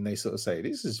game and they sort of say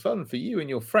this is fun for you and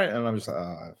your friend, and I'm just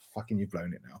like, fucking, you've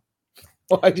blown it now.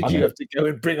 Why did you have to go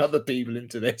and bring other people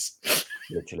into this?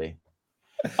 Literally,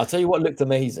 I'll tell you what looked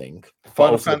amazing.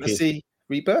 Final Fantasy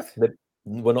Rebirth.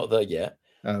 We're not there yet.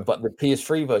 Oh. But the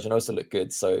PS3 version also looked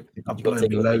good. So I'm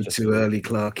blowing low too early,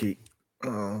 Clarky.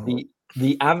 Oh.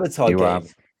 The Avatar game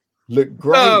looked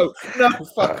great. No,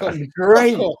 fuck off.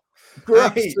 Great. Fuck off.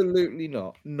 Great. Absolutely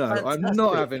not. No, fantastic. I'm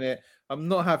not having it. I'm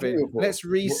not having it. Let's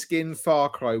reskin Far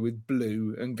Cry with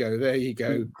blue and go. There you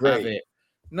go. Have it.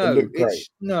 No,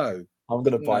 no. I'm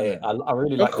gonna buy it. I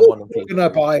really like the one. You're gonna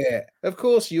buy it. Of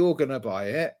course, you're gonna buy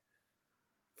it.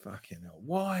 Fucking hell!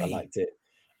 Why? I liked it.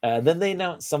 Then they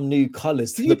announced some new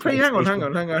colors. Hang on.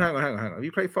 Have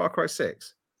you played Far Cry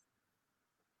 6?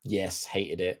 Yes,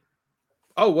 hated it.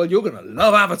 Oh well, you're gonna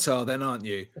love Avatar then, aren't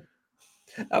you?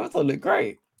 Avatar looked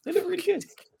great. They look really good.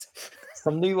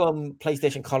 Some new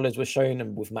PlayStation colors were shown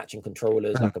and with matching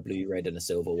controllers, like a blue, red, and a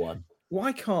silver one.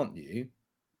 Why can't you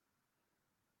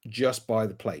just buy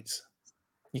the plates?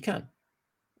 You can.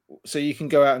 So you can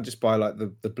go out and just buy like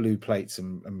the blue plates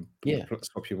and Yeah.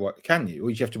 swap your white. Can you? Or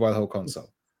you have to buy the whole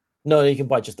console? No, you can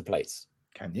buy just the plates.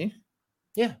 Can you?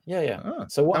 Yeah. Ah,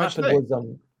 So what how much happened are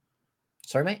was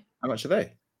sorry, mate? How much are they?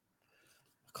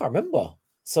 I can't remember.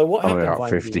 So what Probably happened? about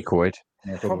 50 quid.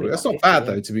 Yeah, Probably probably. That's about not 50, bad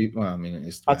yeah. though. To be well, I mean,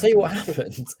 it's. I'll tell you what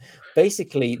happened.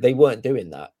 Basically, they weren't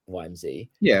doing that, YMZ.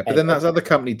 Yeah, but And then that other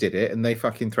company did it, and they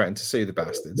fucking threatened to sue the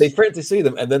bastards. They threatened to sue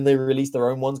them, and then they released their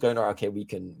own ones, going, "Oh, okay, we're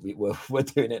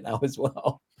doing it now as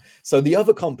well." So the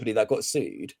other company that got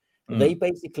sued, they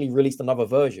basically released another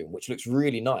version, which looks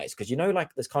really nice because like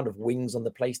there's kind of wings on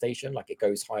the PlayStation, like it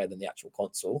goes higher than the actual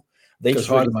console. They goes just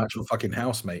higher released than actual fucking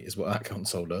housemate is what that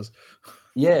console does.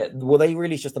 Yeah, well, they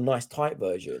released just a nice tight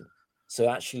version, so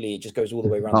actually it just goes all the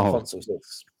way around the console. So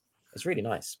it's really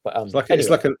nice. But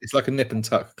it's like a nip and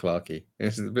tuck, Clarky.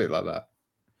 It's a bit like that.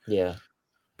 Yeah.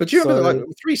 But do you remember like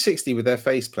 360 with their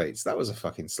faceplates? That was a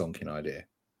fucking stonking idea.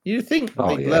 You'd think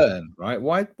they'd learn, right?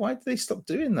 Why did they stop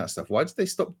doing that stuff? Why did they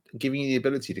stop giving you the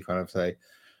ability to kind of say,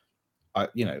 I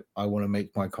want to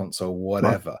make my console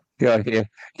whatever? Yeah.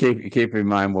 Keep in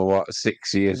mind we're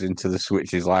 6 years into the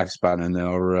Switch's lifespan, and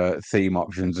our theme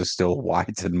options are still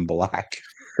white and black.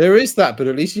 There is that, but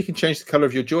at least you can change the color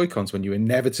of your Joy-Cons when you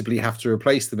inevitably have to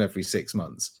replace them every 6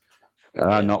 months.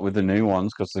 Not with the new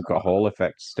ones because they've got Hall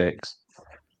effect sticks.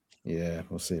 Yeah,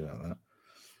 we'll see about that.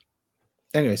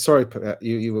 Anyway, sorry,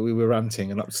 we were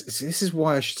ranting, and this is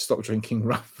why I should stop drinking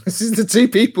rum. This is the two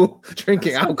people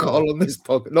drinking alcohol on this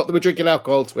podcast. Not that we're drinking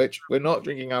alcohol, Twitch. We're not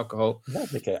drinking alcohol.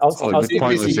 That's okay. It's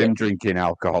pointless in drinking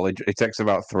alcohol. It takes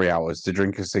about 3 hours to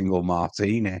drink a single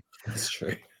martini. That's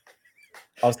true.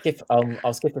 I'll skip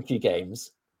a few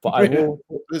games, but I will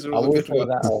say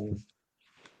that.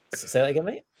 Say that again,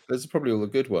 mate. Those are probably all the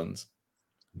good ones.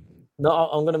 No,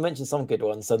 I'm going to mention some good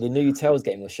ones. So the new Tales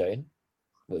game was shown,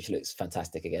 which looks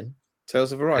fantastic again.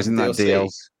 Tales of Arise. Isn't that DLC?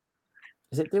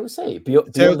 Is it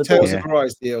DLC? Tales of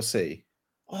Arise DLC.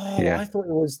 Oh, yeah. I thought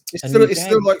it was. It's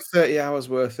still like 30 hours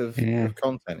worth of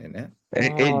content in it.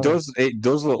 It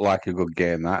does look like a good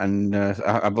game, that, and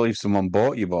I believe someone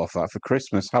bought you both that for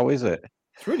Christmas. How is it?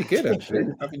 It's really good, actually.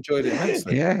 I've enjoyed it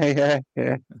immensely. Yeah.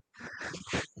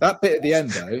 That bit at the end,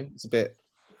 though, it's a bit.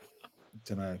 I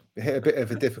don't know. It hit a bit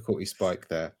of a difficulty spike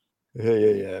there.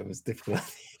 Yeah. It was difficult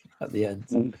at the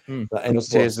end. What's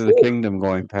Tears of the Kingdom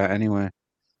going, Pat? Anyway.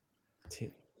 I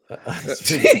can't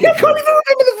even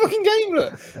remember the fucking game.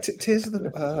 Look, Tears of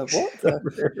the what?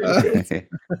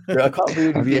 I can't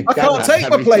believe I can't take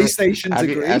my PlayStation to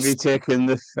Greece.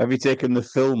 Have you taken the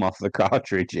film off the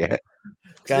cartridge yet?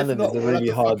 Ganon is a really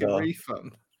hard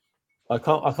refund. I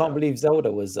can't believe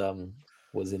Zelda was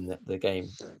in the game.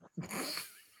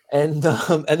 And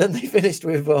then they finished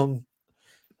with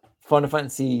Final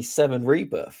Fantasy VII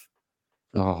Rebirth.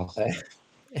 Oh.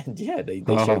 And yeah, they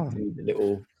showed the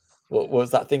little what was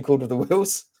that thing called with the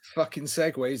wheels? Fucking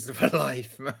segways for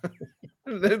life, man.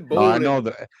 I know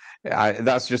that.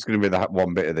 That's just going to be that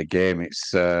one bit of the game.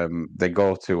 It's they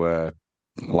go to a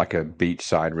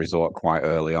beachside resort quite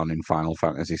early on in Final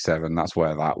Fantasy VII. That's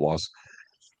where that was.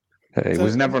 It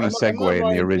was never on a Segway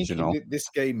in the original. This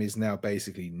game is now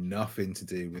basically nothing to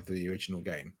do with the original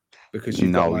game because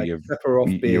you've got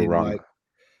Sephiroth being like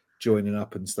joining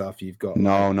up and stuff. You've got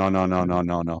no.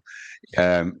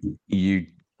 You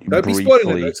don't be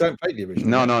spoiling it. Don't play the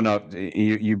original. No.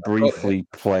 You briefly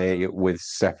play it with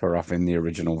Sephiroth in the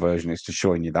original version. It's just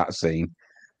showing you that scene.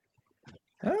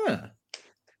 Ah.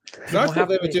 So I thought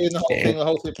they were doing the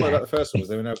whole thing about the first one was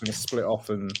they were now going to split off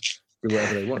and do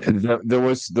whatever they wanted. There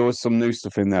was some new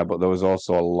stuff in there, but there was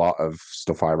also a lot of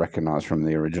stuff I recognise from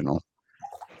the original.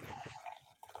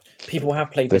 People have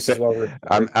played this as well.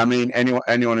 I mean,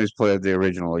 anyone who's played the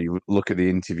original, you look at the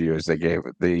interviewers they gave,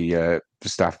 the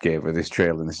staff gave with this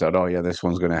trailer, and they said, "Oh yeah, this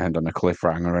one's going to end on a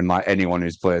cliffhanger." And like anyone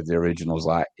who's played the original is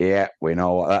like, "Yeah, we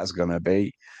know what that's going to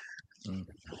be."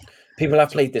 People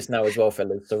have played this now as well,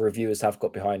 fellas. So reviewers have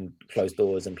got behind closed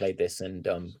doors and played this, and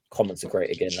comments are great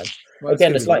again.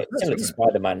 Again, it's like similar to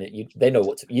Spider-Man. They know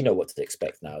what to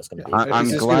expect now. It's going to be.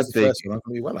 I'm glad they. I'm going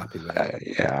to be well happy with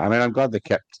it. Yeah, I mean, I'm glad they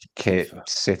kept Kate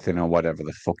Sithin or whatever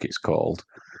the fuck it's called.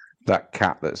 That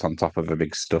cat that's on top of a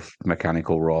big stuffed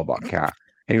mechanical robot cat.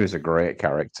 He was a great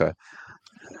character.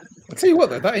 I'll tell you what,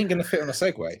 though, that ain't going to fit on a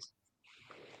Segway.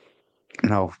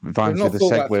 No, Vines with the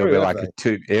Segway will be like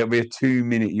it'll be a 2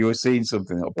 minute. You were seeing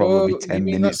something that'll probably be 10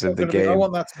 minutes of the game. I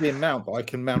want that to be a mount, but I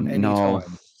can mount any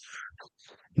time.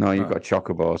 No, you've got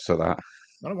chocobos, so that.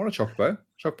 I don't want a chocobo.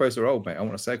 Chocobos are old, mate. I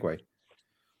want a Segway.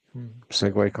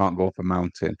 Segway can't go up a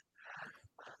mountain.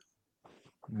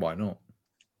 Why not?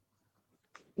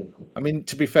 I mean,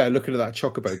 to be fair, looking at that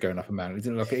chocobo going up a mountain, it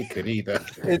didn't look like it could either.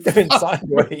 It's going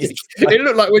sideways. It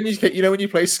looked like when you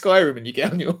play Skyrim and you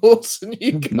get on your horse and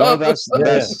you go. No, that's how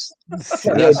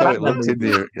it looked Batman in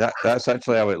the. That's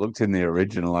actually how it looked in the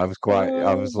original. I was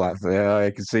like, yeah,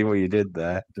 I can see what you did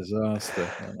there. Disaster,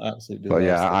 absolute disaster. But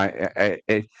yeah,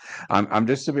 I'm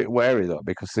just a bit wary though,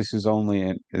 because this has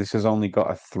only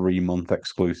got a 3-month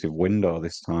exclusive window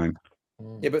this time.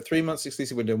 Yeah, but 3 months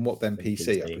exclusive window, and what then?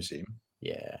 PC, I presume.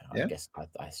 Yeah, I guess I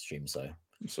assume so.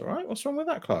 It's all right. What's wrong with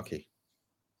that, Clarky?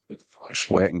 Just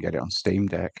wait and get it on Steam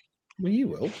Deck. Well, you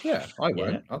will. Yeah, I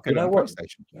won't. Yeah. I'll get it on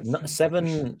PlayStation.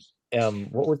 7.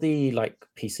 What was the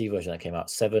PC version that came out?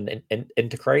 7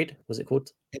 Integrate, was it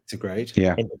called? Integrate.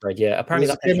 Yeah. Integrate. Yeah. Apparently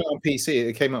that came out on PC.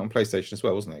 It came out on PlayStation as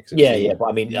well, wasn't it? Yeah. But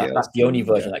I mean, that's the only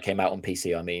version that came out on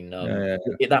PC. I mean,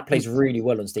 that plays really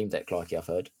well on Steam Deck, Clarky, I've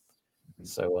heard.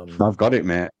 So I've got it,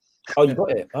 mate. Oh, you got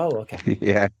it. Oh, okay.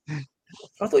 Yeah.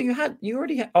 I thought you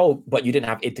already had. Oh, but you didn't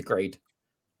have Integrate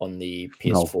on the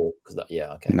PS4 because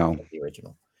okay. No. The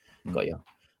original. Got you.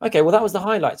 Okay, well, that was the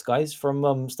highlights, guys,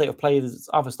 from State of Play. There's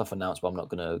other stuff announced, but I'm not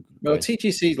going to. Well,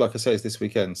 TGC, like I say, is this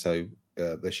weekend, so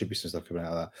there should be some stuff coming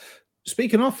out of that.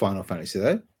 Speaking of Final Fantasy,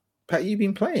 though, Pat, you've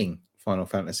been playing Final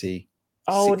Fantasy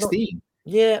 16.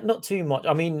 Not too much.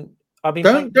 I mean, I've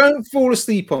been. Don't fall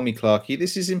asleep on me, Clarky.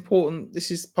 This is important.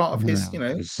 This is part of his,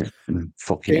 gaming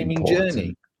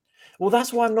journey. Well,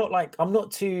 that's why I'm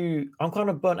kind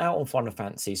of burnt out on Final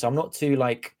Fantasy, so I'm not too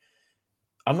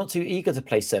eager to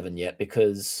play 7 yet,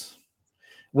 because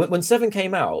when 7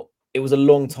 came out, it was a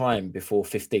long time before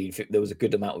 15. There was a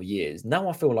good amount of years. Now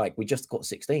I feel like we just got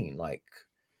 16. Like,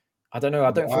 I don't know.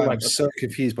 I'm so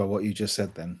confused by what you just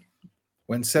said then.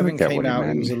 When 7 came out,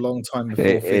 it was a long time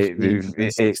before 15.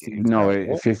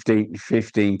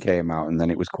 15 came out, and then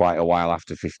it was quite a while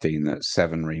after 15 that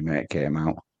 7 remake came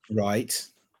out. Right.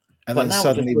 And then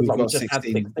suddenly we've got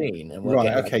 16.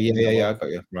 Right. Okay. Yeah. I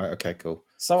got you. Right. Okay. Cool.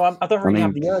 So I don't really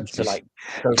have the urge to like.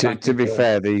 To be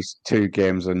fair, these two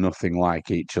games are nothing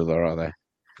like each other, are they?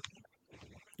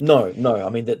 No. I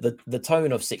mean, the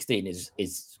tone of 16 is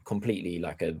completely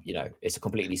like it's a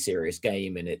completely serious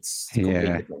game, and it's a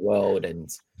completely different world,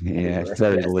 and it's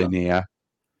very linear.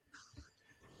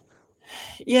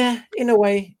 Yeah, in a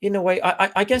way,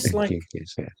 I guess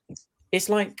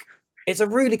it's a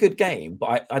really good game,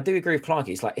 but I do agree with Clarky.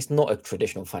 It's like, it's not a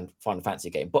traditional Final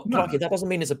Fantasy game, but Clarky, that doesn't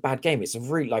mean it's a bad game. It's a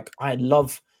really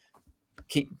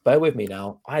bear with me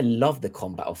now. I love the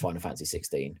combat of Final Fantasy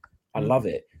 16. I love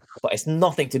it, but it's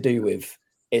nothing to do with.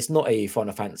 It's not a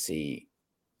Final Fantasy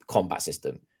combat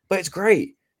system, but it's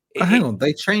great. Hang on,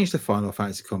 they changed the Final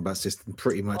Fantasy combat system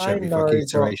pretty much every fucking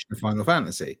iteration of Final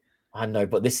Fantasy. I know,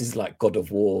 but this is like God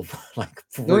of War. Like,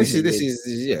 this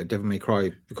is Devil May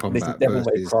Cry combat. This is Devil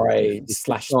May Cry /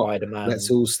 Spider-Man. Let's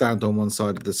all stand on one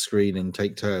side of the screen and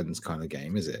take turns kind of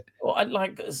game, is it? Well, I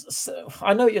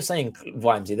know what you're saying,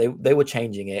 Vimesy. They were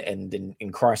changing it, and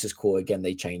in Crisis Core again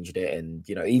they changed it, and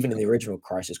even in the original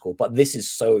Crisis Core. But this is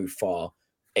so far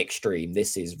extreme.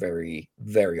 This is very,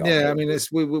 very. I mean,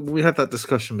 we had that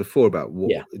discussion before about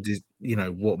what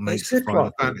what makes a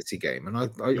Final Fantasy game, and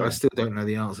I still don't know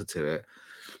the answer to it.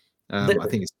 I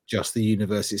think it's just the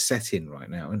universe it's set in right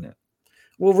now, isn't it?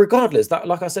 Well, regardless, that,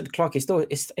 like I said, Clark,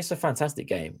 it's a fantastic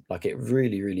game. Like, it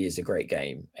really, really is a great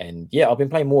game, and I've been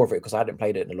playing more of it because I hadn't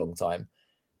played it in a long time.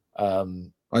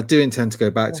 I do intend to go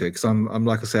back to it because I'm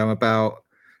like I say, I'm about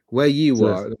where you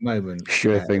are at the moment.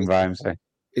 Sure thing, Vimesy.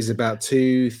 Is about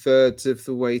 2/3 of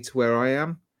the way to where I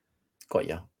am. Got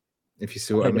you. If you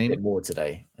see what I mean. A bit more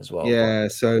today as well. Yeah.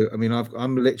 So I mean,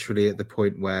 I'm literally at the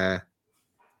point where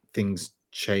things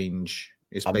change.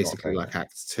 It's basically like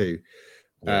Act 2.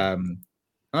 Yeah.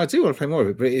 I do want to play more of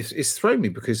it, but it's thrown me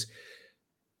because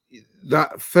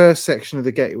that first section of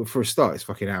the game, for a start, is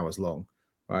fucking hours long.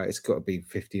 Right? It's got to be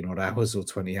 15 odd hours or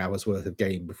 20 hours worth of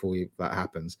game before that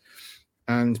happens,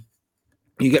 and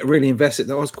you get really invested.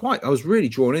 I was really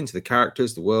drawn into the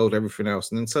characters, the world, everything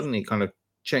else, and then suddenly it kind of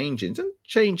changes. It doesn't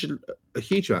change a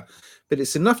huge amount, but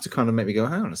it's enough to kind of make me go,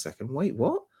 hang on a second, wait,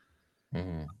 what?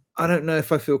 Mm-hmm. I don't know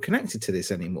if I feel connected to this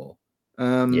anymore.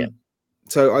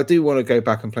 So I do want to go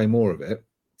back and play more of it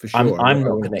for sure. I'm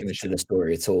not connected to the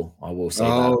story at all. I will say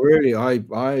that. Oh, really? I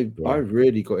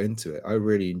really got into it. I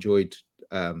really enjoyed.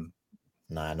 Nah,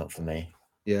 not for me.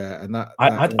 Yeah, and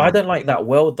I don't like that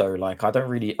world though. Like,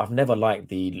 I've never liked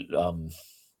the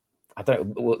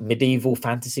medieval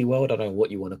fantasy world. I don't know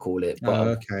what you want to call it.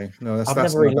 But okay, no,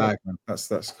 that's my bag, man.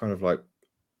 That's kind of like,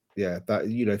 that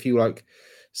if you like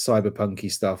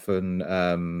cyberpunky stuff and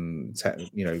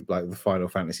like the Final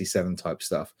Fantasy 7 type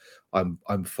stuff,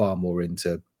 I'm far more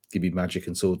into give you magic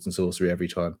and swords and sorcery every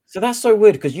time. So that's so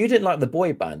weird because you didn't like the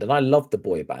boy band, and I loved the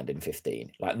boy band in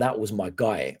 15. Like that was my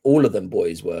guy. All of them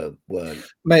boys were.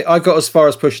 Mate, I got as far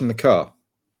as pushing the car.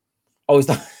 Oh, is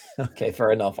that okay?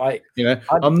 Fair enough.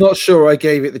 I'm not sure I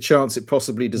gave it the chance it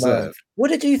possibly deserved. No. What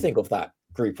did you think of that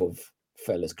group of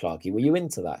fellas, Clarky? Were you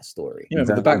into that story? Yeah,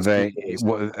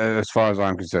 as far as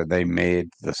I'm concerned, they made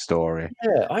the story.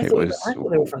 Yeah, I thought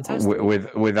they were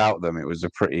fantastic. Without them, it was a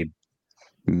pretty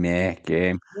meh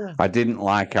game. Yeah. I didn't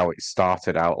like how it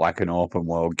started out like an open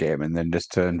world game and then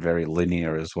just turned very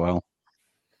linear as well.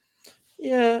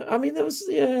 Yeah, I mean,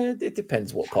 it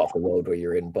depends what part of the world where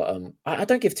you're in, but I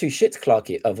don't give two shits,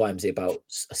 Clarky, Vimesy, about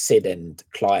Sid and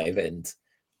Clive and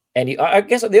I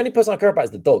guess the only person I care about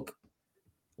is the dog.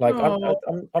 Like, I'm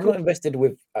not invested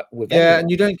with anyone. And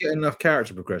you don't get enough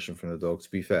character progression from the dog, to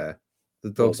be fair.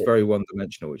 The dog's very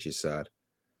one-dimensional, which is sad.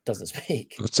 Doesn't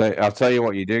speak. I'll tell you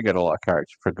what, you do get a lot of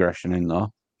character progression in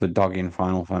though. The dog in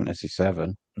Final Fantasy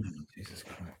VII. Jesus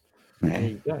Christ. There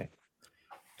you go.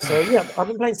 So yeah, I've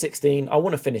been playing 16. I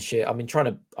want to finish it. I've been trying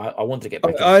to. I wanted to get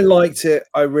back. I liked it.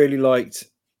 I really liked.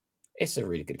 It's a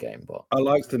really good game, but I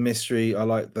liked the mystery. I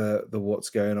like the what's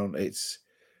going on. It's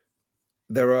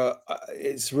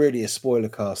really a spoiler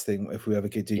cast thing if we ever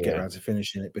get around to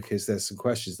finishing it, because there's some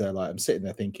questions there. Like I'm sitting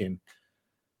there thinking,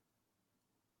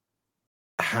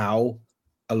 how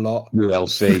a lot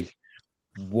DLC.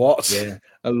 What? Yeah.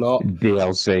 A lot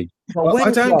DLC. Well,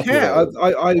 I don't care.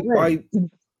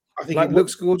 I think it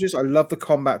looks gorgeous. I love the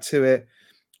combat to it.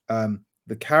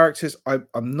 The characters, I'm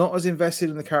not as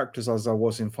invested in the characters as I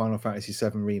was in Final Fantasy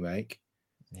VII Remake.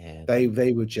 Yeah, they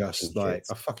were just like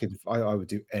I would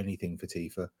do anything for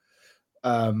Tifa.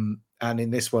 And in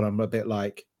this one, I'm a bit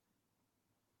like,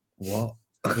 what?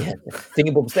 Yeah,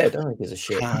 Thingamabob's dead. I don't think it's a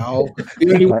shit. How?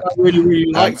 The only one I really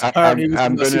liked apparently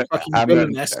was the fucking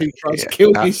villainess who tried to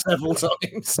kill me several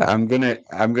times. I'm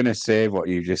gonna save what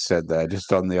you just said there,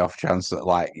 just on the off chance that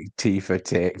like Tifa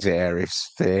takes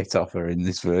Aerith's fate off her in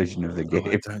this version of the game.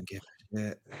 I don't give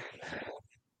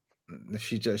a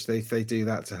shit. If they do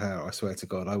that to her, I swear to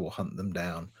God, I will hunt them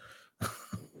down.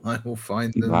 I will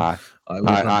find them. I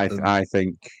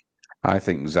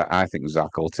think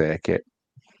Zach will take it.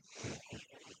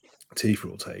 Tifa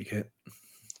will take it.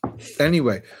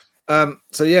 Anyway,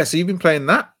 so you've been playing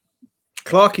that.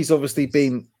 Clarky's obviously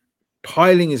been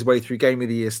piling his way through Game of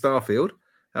the Year Starfield.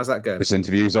 How's that going? This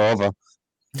interview's over.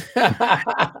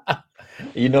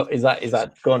 Is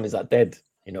that gone? Is that dead?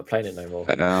 You're not playing it no more.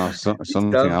 No,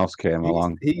 something else came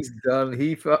along. He's done.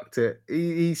 He fucked it.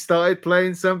 He started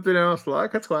playing something else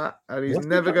like a twat, and he's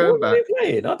never going back. What are you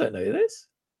playing? I don't know this.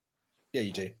 Yeah,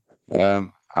 you do.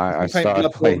 I started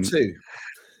playing 2.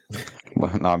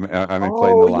 Well, no, I've been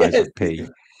playing the Lies of P.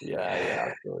 Yeah,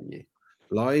 I saw you.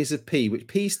 Lies of P, which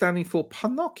P standing for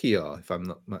Pinocchio, if I'm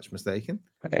not much mistaken.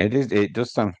 It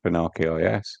does stand for Pinocchio,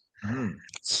 yes. Mm.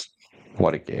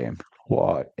 What a game.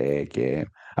 What a game.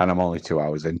 And I'm only 2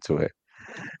 hours into it.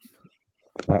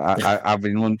 I've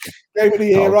been Game of the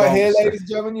Year right here, ladies and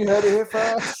gentlemen. You heard it here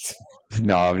first.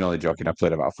 No, I'm only joking. I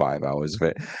played about 5 hours of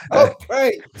it. Oh,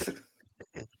 great.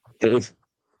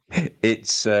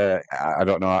 It's I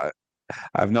don't know.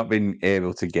 I've not been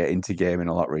able to get into gaming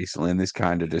a lot recently, and this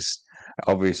kind of just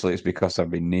obviously it's because I've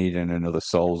been needing another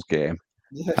Souls game,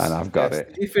 and I've got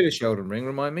it. Did you finish Elden Ring?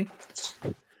 Remind me.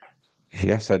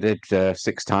 Yes, I did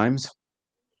 6 times.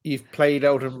 You've played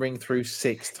Elden Ring through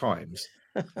 6 times.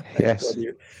 Yes.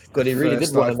 God, he really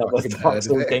did want another Dark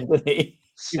Souls game, didn't he?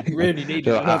 You really need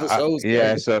another Souls game.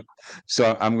 Yeah,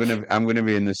 so I'm gonna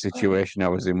be in the situation I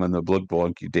was in when the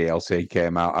Bloodborne DLC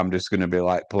came out. I'm just gonna be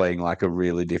like playing like a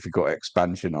really difficult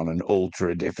expansion on an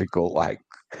ultra difficult like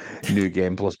new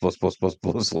game plus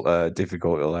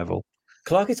difficulty level.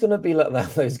 Clarky's gonna be like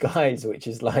those guys, which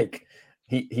is like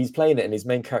he's playing it and his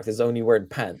main character's only wearing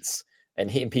pants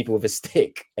and hitting people with a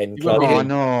stick. And Clarky,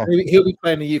 no, he'll be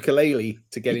playing a ukulele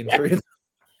to get him through.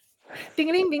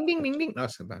 Ding ding ding ding ding ding.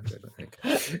 That's a bad bit, I think.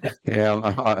 Yeah,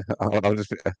 I'll just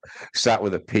be sat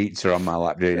with a pizza on my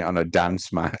lap doing it on a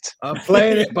dance mat. I'm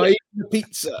playing it by eating the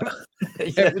pizza.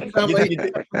 Every time I eat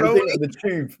the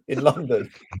tube in London.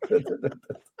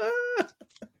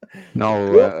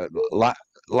 No, I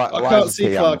can't see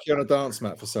Clarky on a dance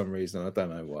mat for some reason. I don't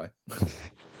know why.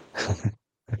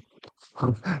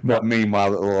 But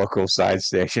meanwhile, at the local side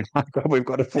station, we've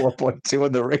got a 4.2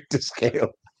 on the Richter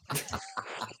scale.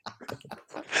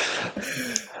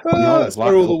 That's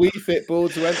where all the Wii Fit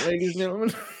boards went, ladies and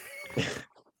gentlemen.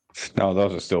 No,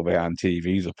 those are still behind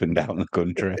TVs up and down the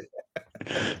country.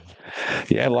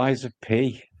 Yeah, Lies of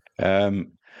P.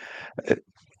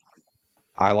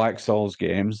 I like Souls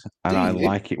games, and I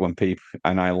like it when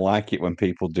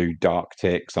people do dark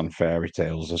takes on fairy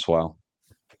tales as well.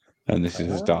 And this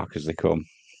is as dark as they come.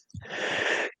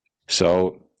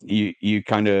 So you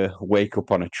kind of wake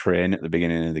up on a train at the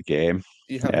beginning of the game.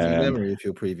 You have no memory of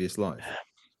your previous life.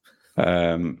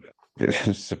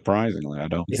 Surprisingly, I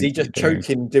don't. Is he just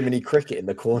choking Jiminy Cricket in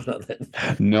the corner then?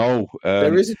 No,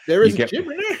 there is a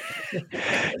Jiminy.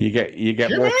 You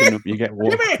get woken up.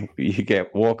 You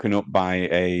get woken up by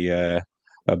a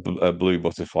blue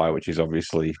butterfly, which is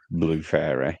obviously blue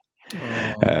fairy.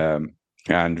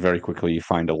 And very quickly you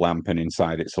find a lamp, and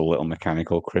inside it's a little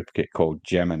mechanical cricket called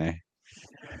Gemini.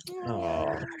 Oh.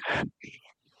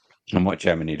 And what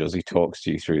Gemini does, he talks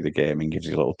to you through the game and gives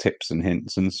you little tips and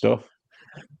hints and stuff.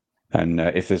 And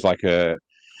if there's like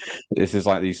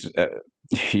these,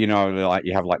 you know, like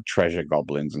you have like treasure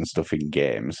goblins and stuff in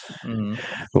games.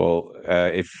 Well,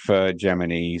 if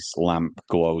Gemini's lamp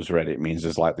glows red, it means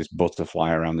there's like this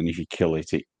butterfly around, and if you kill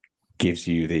it, it gives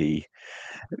you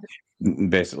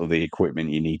basically the equipment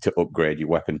you need to upgrade your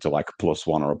weapon to like a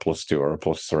 +1 or a +2 or a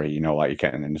 +3, you know, like you're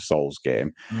getting in the Souls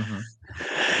game.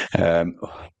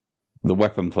 The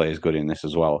weapon play is good in this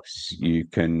as well. You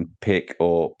can pick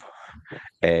up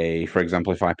for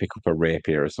example, if I pick up a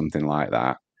rapier or something like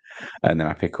that, and then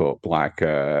I pick up like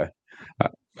a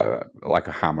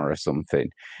hammer or something,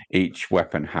 each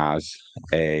weapon has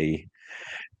like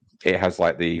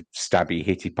the stabby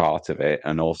hitty part of it,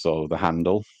 and also the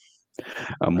handle.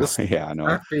 Yeah, I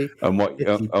know. And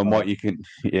what you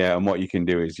can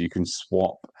do is you can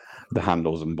swap the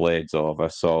handles and blades over.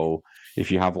 So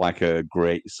if you have like a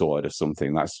great sword or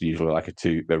something, that's usually like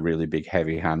a really big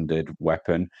heavy-handed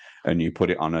weapon, and you put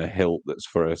it on a hilt that's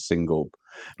for a single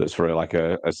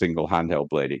handheld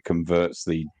blade. It converts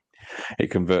the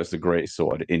great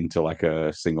sword into like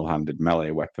a single-handed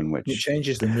melee weapon, which it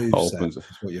changes the moveset. Is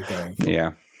what you're going for.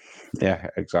 Yeah,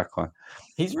 exactly.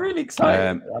 He's really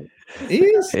excited. He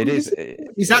is. It is.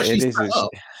 He's actually up.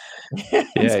 Yeah,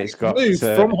 it's got moved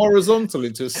from horizontal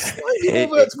into a slightly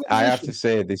more vertical. I have to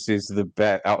say, this is the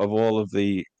best out of all of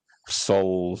the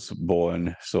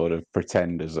Souls-born sort of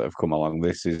pretenders that have come along.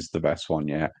 This is the best one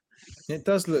yet. It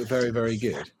does look very, very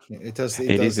good. It does.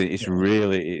 It's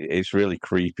really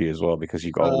creepy as well, because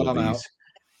you've got all of these.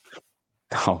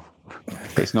 Oh,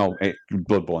 it's no.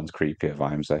 Bloodborne's creepy, if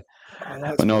I'm saying.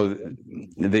 But no,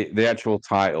 the actual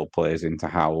title plays into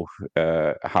how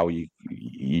you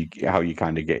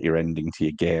kind of get your ending to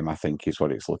your game, I think, is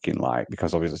what it's looking like,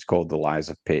 because obviously it's called the Lies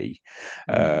of P.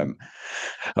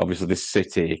 Obviously this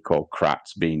city called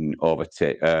Krat's been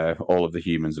overtaken. All of the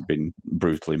humans have been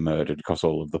brutally murdered, because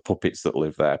all of the puppets that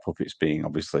live there, puppets being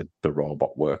obviously the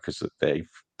robot workers that they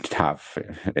have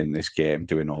in this game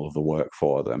doing all of the work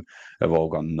for them, have all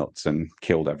gone nuts and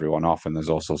killed everyone off. And there's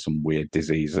also some weird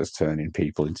disease that's turning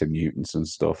people into mutants and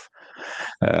stuff.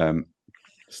 But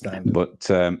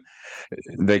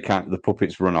the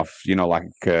puppets run off, you know, like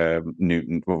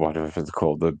Newton, whatever they're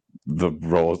called, the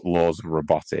laws of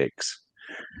robotics.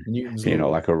 Newton's law.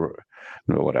 Like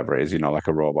whatever it is, like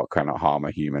a robot cannot harm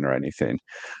a human or anything.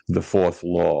 The fourth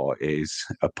law is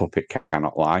a puppet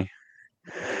cannot lie.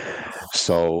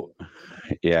 So,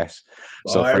 yes.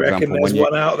 So, I reckon there's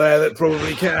one out there that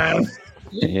probably can.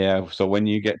 Yeah. So when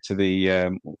you get to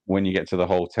the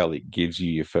hotel, it gives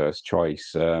you your first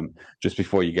choice. Just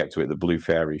before you get to it, the blue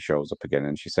fairy shows up again,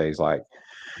 and she says, like,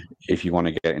 if you want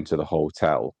to get into the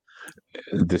hotel,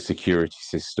 the security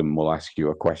system will ask you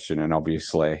a question, and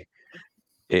obviously,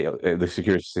 the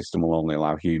security system will only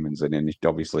allow humans, and then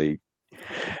obviously,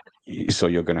 so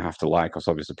you're going to have to lie, because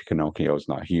obviously Pinocchio's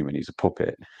not human; he's a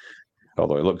puppet.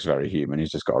 Although he looks very human,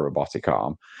 he's just got a robotic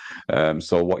arm.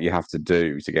 So what you have to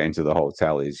do to get into the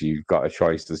hotel is you've got a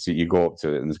choice. You go up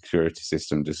to it, and the security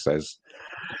system just says,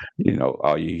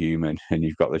 are you human? And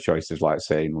you've got the choice of like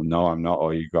saying, well, no, I'm not.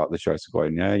 Or you've got the choice of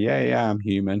going, yeah, I'm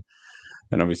human.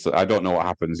 And obviously, I don't know what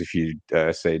happens if you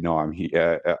say, no,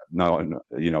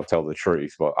 no, tell the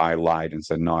truth. But I lied and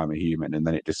said, no, I'm a human. And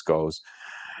then it just goes,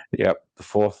 yep, the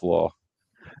fourth law.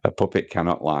 A puppet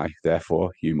cannot lie,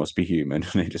 therefore you must be human.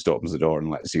 And it just opens the door and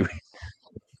lets you in.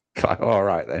 All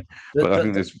right then. But I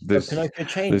think there's Pinocchio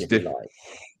change if you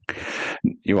like.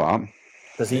 You are.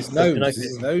 Does his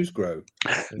nose grow?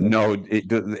 No, it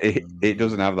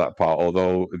doesn't have that part.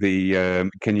 Although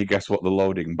can you guess what the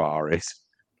loading bar is?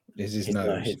 Is his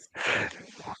nose?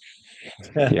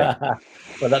 Yeah.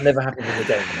 Well, that never happens in the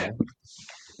game, though.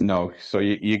 No, so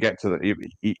you get to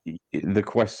the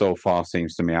quest so far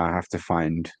seems to me I have to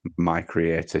find my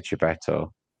creator,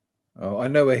 Geppetto. Oh, I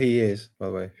know where he is, by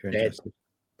the way, if you're interested.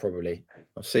 Probably.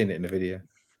 I've seen it in the video.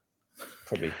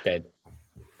 Probably dead.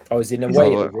 Oh, is he in a way?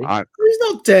 He's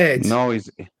not dead. No, he's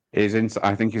inside.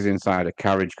 I think he's inside a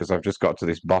carriage because I've just got to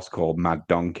this boss called Mad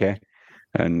Donkey,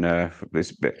 and who's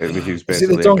Is it the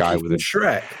basically a donkey guy from with a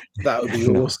Shrek? That would be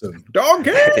No. awesome.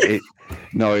 Donkey.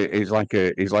 No, he's like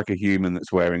a human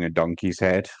that's wearing a donkey's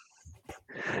head,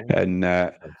 and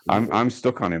I'm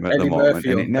stuck on him at Eddie the moment,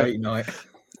 Murphy and on date night.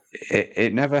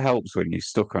 it never helps when you're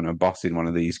stuck on a boss in one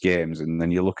of these games, and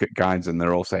then you look at guides and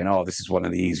they're all saying, "Oh, this is one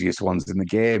of the easiest ones in the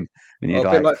game," and you're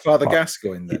A bit like Father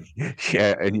Gascoigne, then.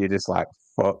 yeah, and you're just like,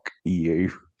 "Fuck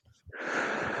you."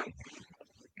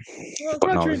 Well, I'm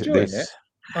glad you're enjoying it.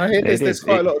 I hear there's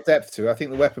quite a lot of depth to it. I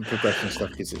think the weapon progression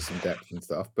stuff gives it some depth and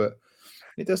stuff, but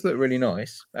it does look really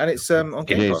nice, and it's on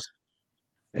Game Pass.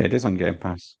 It is on Game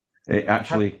Pass. It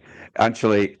actually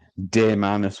day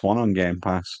 -1 on Game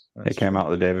Pass. It came out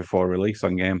the day before release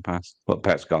on Game Pass, but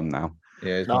Pet's gone now.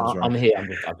 Yeah, no, I'm here.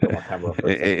 I've got my camera off.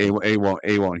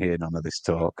 He won't hear none of this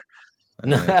talk.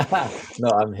 No,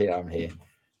 I'm here.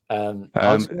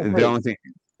 The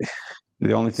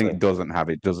only thing it doesn't have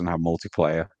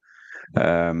multiplayer.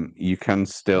 You can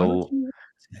still.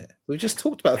 We just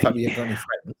talked about the fact we haven't got any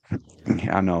friends.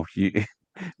 I know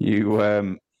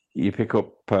you pick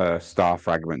up star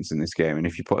fragments in this game, and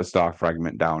if you put a star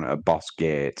fragment down at a boss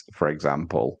gate, for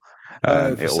example,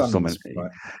 it'll summon.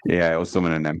 Right. Yeah, it'll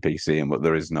summon an NPC, but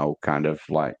there is no kind of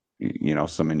like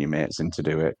summon your mates in to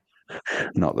do it.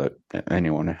 Not that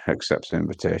anyone accepts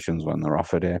invitations when they're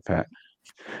offered a pet.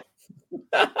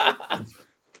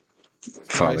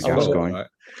 Father Gascoigne. Right.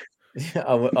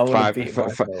 I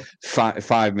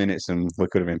 5 minutes, and we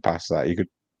could have been past that.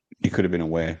 You could have been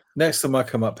away. Next time I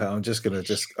come up, I'm just gonna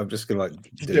like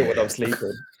do what I'm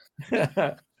sleeping.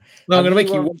 No, I'm gonna make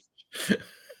you watch.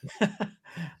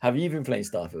 Have you been playing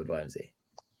Starfield, YMZ?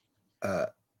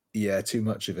 Yeah, too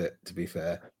much of it, to be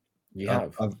fair. You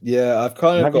have? I've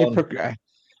kind of gone.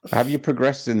 Have you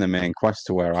progressed in the main quest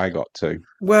to where I got to?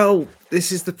 Well,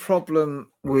 this is the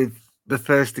problem with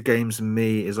Bethesda games and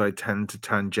me, is I tend to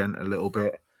tangent a little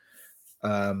bit.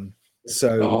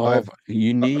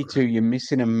 You need to. You're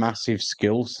missing a massive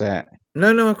skill set.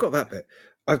 No, I've got that bit.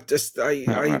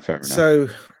 So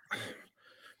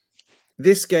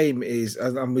this game is,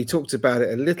 and we talked about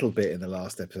it a little bit in the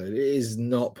last episode. It is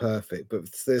not perfect, but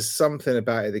there's something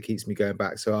about it that keeps me going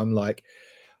back. So I'm like,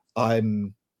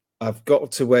 I've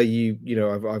got to where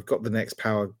I've got the next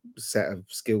power set of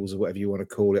skills or whatever you want to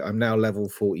call it. I'm now level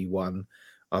 41.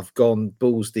 I've gone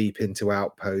balls deep into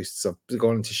outposts. I've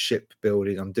gone into ship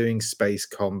building. I'm doing space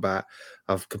combat.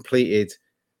 I've completed,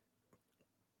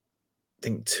 I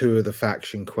think, 2 of the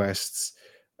faction quests.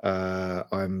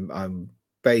 I'm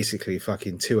basically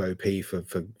fucking too OP for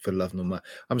love normal.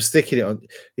 I'm sticking it on.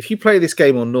 If you play this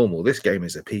game on normal, this game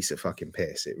is a piece of fucking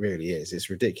piss. It really is.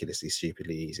 It's ridiculously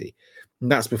stupidly easy.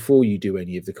 And that's before you do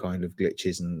any of the kind of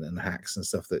glitches and hacks and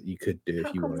stuff that you could do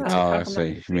if you wanted to. Oh, I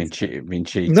see. You been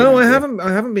cheating? No, I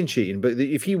haven't been cheating. But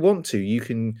if you want to, you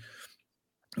can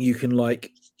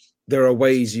like, there are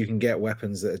ways you can get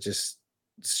weapons that are just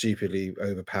stupidly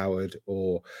overpowered,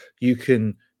 or you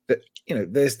can,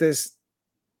 there's.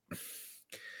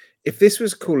 If this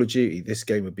was Call of Duty, this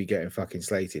game would be getting fucking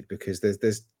slated, because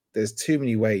there's too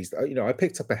many ways. I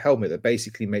picked up a helmet that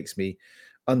basically makes me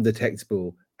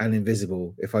undetectable and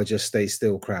invisible if I just stay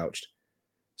still crouched.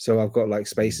 So I've got like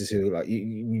spacers who, like,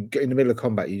 you get in the middle of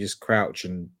combat, you just crouch,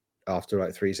 and after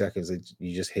like 3 seconds,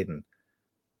 you're just hidden.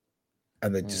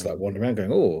 And they just like wander around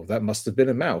going, "Oh, that must have been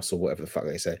a mouse," or whatever the fuck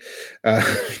they say.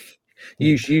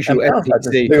 Usual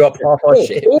NPC. Blew up half our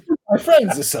ship. All my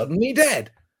friends are suddenly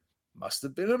dead. Must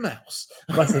have been a mouse.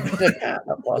 Must have been a cat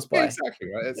that passed by. Exactly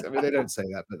right. They don't say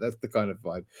that, but that's the kind of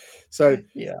vibe. So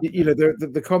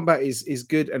the combat is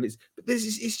good, and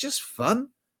it's just fun,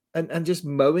 and just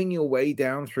mowing your way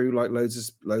down through like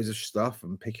loads of stuff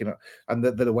and picking up, and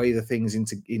the way the things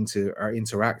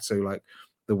interact. So like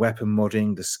the weapon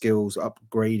modding, the skills,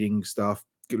 upgrading stuff,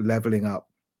 leveling up.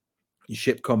 Your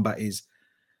ship combat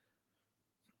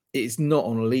it's not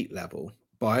on elite level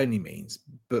by any means,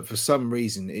 but for some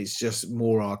reason it's just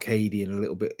more arcadey and a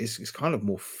little bit, it's kind of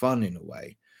more fun in a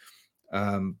way,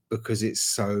 because it's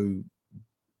so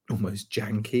almost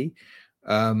janky.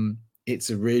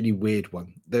 It's a really weird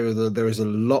one. There is a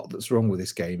lot that's wrong with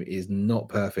this game. It is not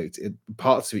perfect.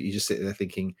 Parts of it you just sit there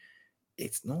thinking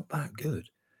it's not that good,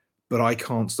 but I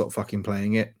can't stop fucking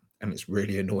playing it, and it's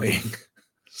really annoying.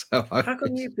 So how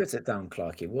come you put it down,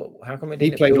 Clarky? How come he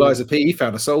played Liza P? He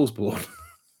found a Soulsborne.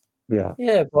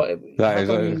 Yeah, but how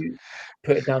come you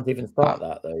put it down to even start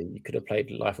that though? You could have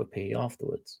played Life of P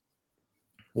afterwards.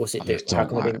 What's it do? How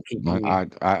come it didn't keep you?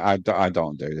 I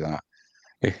don't do that.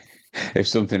 If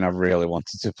something I really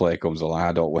wanted to play comes along,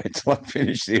 I don't wait till I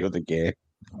finish the other game.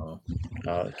 Oh,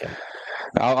 okay.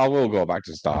 I will go back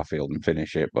to Starfield and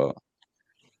finish it, but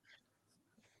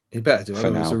You better do. For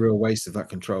Otherwise, it's a now. real waste of that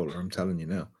controller. I'm telling you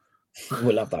now.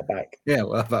 We'll have that back. Yeah,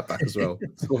 we'll have that back as well.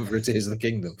 It's one for Tears of the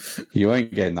Kingdom. you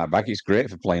ain't getting that back. It's great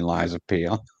for playing Lies of P.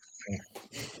 I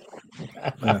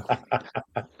know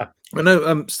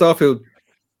Starfield.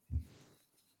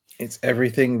 It's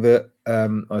everything that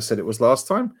I said it was last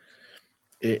time.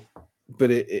 There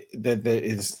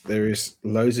is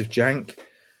loads of jank.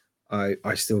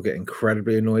 I still get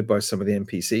incredibly annoyed by some of the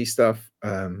NPC stuff.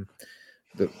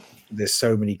 There's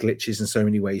so many glitches and so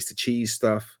many ways to cheese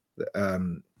stuff.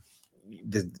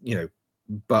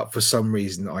 But for some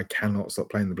reason I cannot stop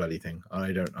playing the bloody thing.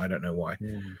 I don't know why.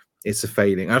 It's a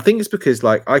failing. I think it's because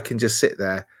like I can just sit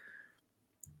there,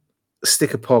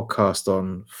 stick a podcast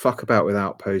on, fuck about with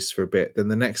Outposts for a bit, then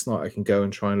the next night I can go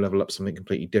and try and level up something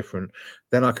completely different.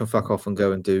 Then I can fuck off and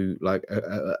go and do like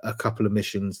a couple of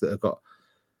missions that have got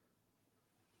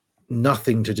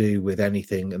nothing to do with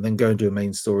anything, and then go and do a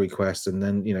main story quest. And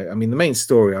then the main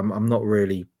story I'm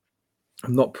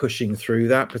not pushing through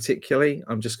that particularly.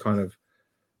 I'm just kind of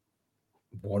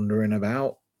wandering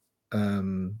about.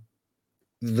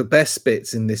 The best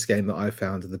bits in this game that I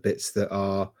found are the bits that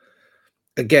are,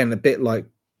 again, a bit like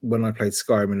when I played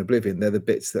Skyrim and Oblivion. They're the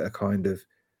bits that are kind of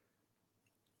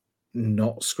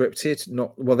not scripted.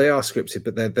 They are scripted,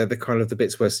 but they're the kind of the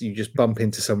bits where you just bump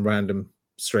into some random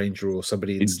stranger or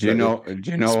somebody. Do you know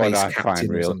what I find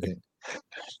really?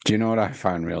 Do you know what I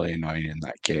find really annoying in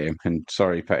that game? And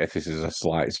sorry, Pet, if this is a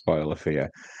slight spoiler for you.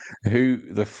 Who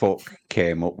the fuck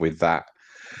came up with that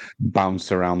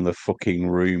bounce around the fucking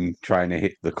room trying to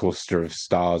hit the cluster of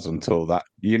stars until that?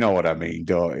 You know what I mean,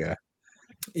 don't you?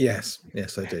 Yes,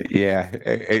 I do. Yeah,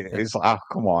 it's like, oh,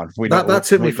 come on. That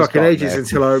took me fucking ages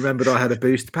until I remembered I had a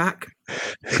boost pack.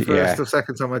 The first or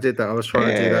second time I did that, I was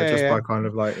trying to do that just by kind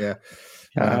of like,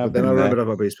 but then I remembered I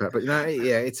got a boost pack. But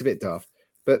it's a bit daft.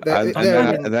 But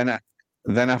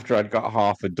then after I'd got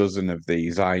half a dozen of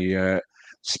these, I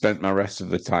spent my rest of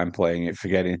the time playing it,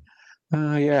 forgetting,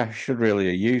 I should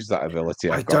really use that ability.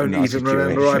 I don't even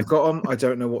remember I've got them. I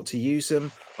don't know what to use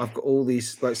them. I've got all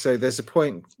these, so there's a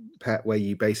point, Pet, where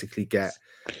you basically get,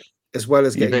 as well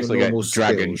as getting your normal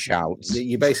dragon skills, shouts.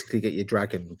 You basically get your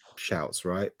dragon shouts,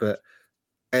 right? But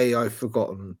I've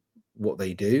forgotten what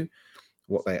they do,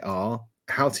 what they are,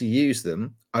 how to use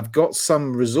them. I've got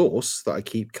some resource that I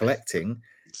keep collecting.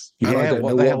 And I don't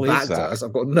know what that does.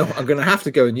 I'm going to have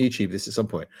to go and YouTube this at some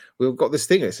point. We've got this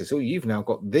thing that says, you've now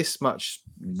got this much,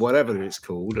 whatever it's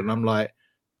called. And I'm like,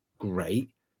 great.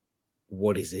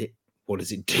 What is it? What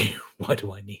does it do? Why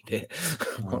do I need it?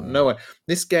 No,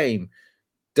 this game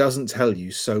doesn't tell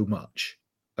you so much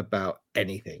about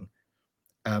anything.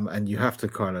 And you have to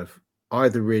kind of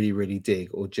either really, really dig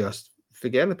or just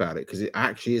forget about it, because it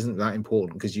actually isn't that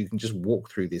important, because you can just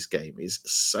walk through this game. It's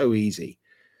so easy.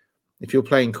 If you're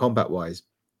playing combat wise,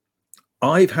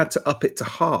 I've had to up it to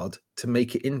hard to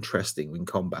make it interesting in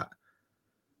combat.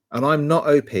 And I'm not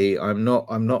OP. I'm not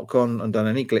gone and done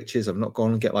any glitches. I've not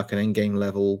gone and get like an end game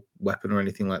level weapon or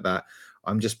anything like that.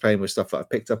 I'm just playing with stuff that I've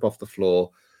picked up off the floor.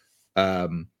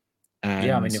 And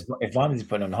yeah, I mean, if I'm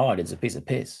putting on hard, it's a piece of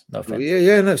piss. No offense.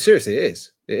 Yeah, no, seriously, it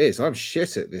is. It is. I'm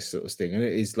shit at this sort of thing, and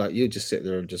it is like you just sit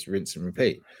there and just rinse and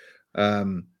repeat.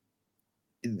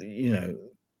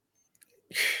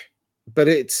 But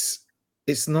it's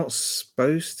not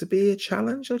supposed to be a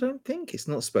challenge. I don't think it's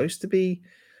not supposed to be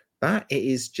that. It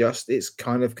is just, it's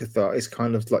kind of cathartic. It's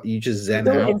kind of like you just zen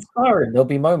out. Inspiring. There'll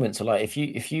be moments like if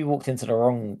you walked into the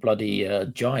wrong bloody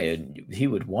giant, he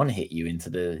would one hit you into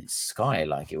the sky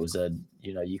like it was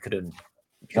you couldn't.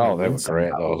 Oh, they were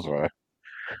great. Those were.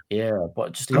 Yeah,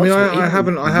 but just. I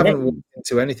haven't walked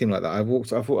into anything like that.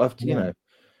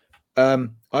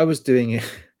 I was doing it.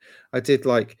 I did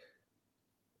like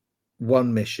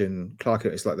one mission, Clarky,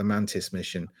 it's like the Mantis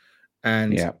mission,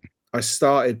 and I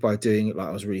started by doing it like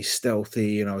I was really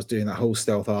stealthy, and I was doing that whole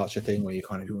stealth archer thing where you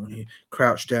kind of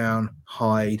crouch down,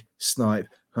 hide, snipe,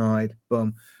 hide,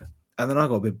 boom, and then I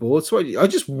got a bit bored, so I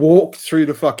just walked through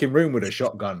the fucking room with a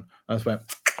shotgun. I just went,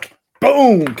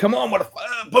 boom! Come on, what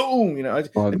a boom!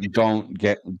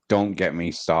 Don't get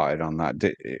me started on that.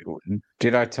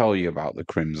 Did I tell you about the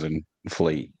Crimson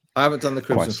Fleet? I haven't done the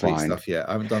Crimson Fleet stuff yet.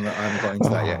 I haven't done that. I haven't got into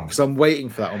that yet because I'm waiting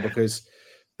for that one, because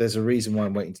there's a reason why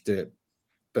I'm waiting to do it.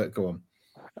 But go on.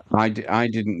 I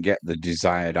didn't get the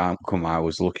desired outcome I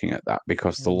was looking at that,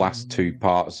 because the last two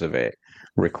parts of it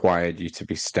required you to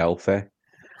be stealthy.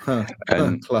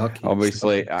 And Clarky,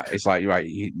 obviously, it's like, right,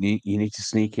 you need to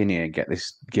sneak in here, get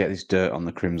this dirt on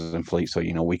the Crimson Fleet, so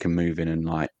we can move in and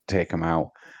like take them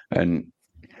out. And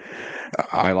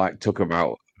I took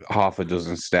about half a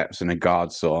dozen steps and a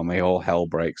guard saw me. All hell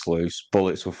breaks loose.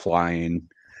 Bullets were flying.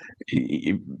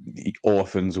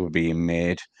 Orphans were being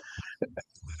made.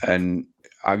 And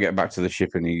I get back to the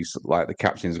ship and he's like, the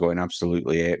captain's going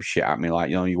absolutely ape shit at me.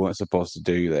 Like, you weren't supposed to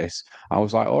do this. I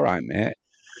was like, all right, mate.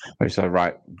 I said,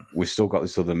 right, we've still got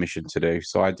this other mission to do.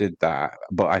 So I did that.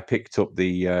 But I picked up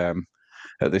the,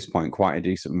 at this point, quite a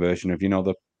decent version of,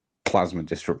 the plasma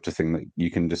disruptor thing that you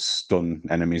can just stun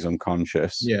enemies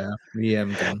unconscious. Yeah, the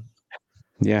EM gun.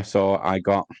 Yeah, so I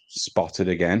got spotted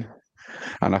again.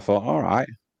 And I thought, all right,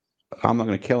 I'm not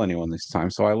going to kill anyone this time.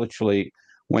 So I literally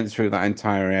went through that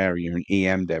entire area and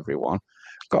EM'd everyone.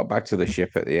 Got back to the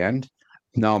ship at the end.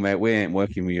 No, mate, we ain't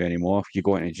working with you anymore. You're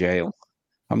going to jail.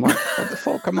 I'm like, what the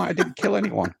fuck? I'm like, I didn't kill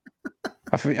anyone.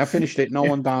 I finished it. No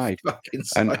one died.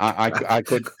 And I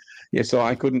could, so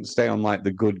I couldn't stay on like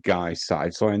the good guys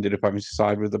side. So I ended up having to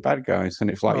side with the bad guys. And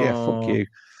it's like, yeah, fuck you.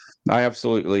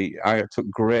 I took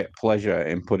great pleasure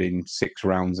in putting 6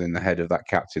 rounds in the head of that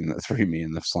captain that threw me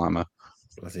in the slammer.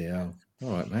 Bloody hell.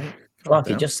 All right, mate.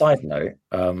 Clarky, just side note,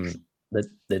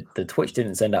 the Twitch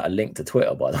didn't send out a link to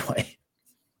Twitter, by the way.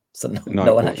 So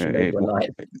no one actually knows we're live.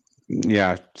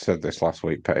 Yeah, I said this last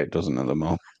week, but it doesn't at the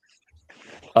moment.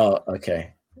 Oh,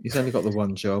 okay. He's only got the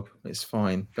one job. It's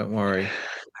fine. Don't worry.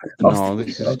 No,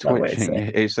 this is twitching.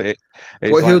 It's what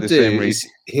like he'll the do same is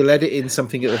he'll edit in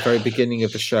something at the very beginning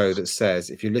of the show that says,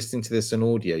 if you're listening to this on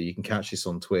audio, you can catch this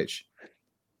on Twitch.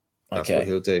 That's what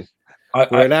he'll do.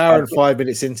 We're an hour and 5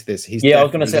 minutes into this. He's I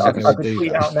was going to say, I can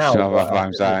tweet out now.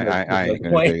 I ain't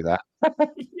going to do that.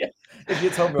 Yeah. If you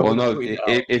told me, well, no.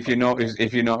 If you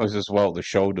notice as well, the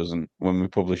show doesn't. When we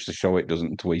publish the show, it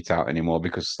doesn't tweet out anymore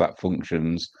because that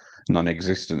function's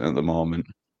non-existent at the moment.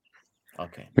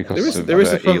 Okay. Because there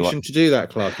is a function to do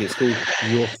that, Clarky. It's called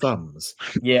Your Thumbs.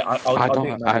 Yeah, I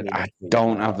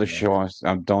don't have the show.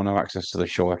 I don't have access to the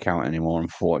show account anymore,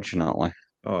 unfortunately.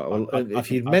 All right, well, if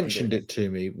you'd mentioned it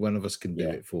to me, one of us can do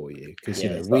it for you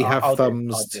because we have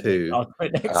thumbs too.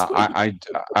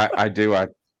 I do. I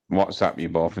WhatsApp you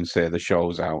both and say the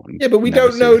show's out. Yeah, but we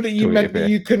don't know that you meant that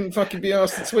you couldn't fucking be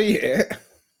asked to tweet it.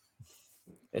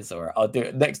 It's all right. I'll do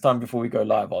it next time before we go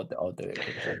live. I'll do it.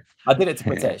 I did it to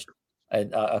Pritesh,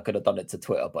 and I could have done it to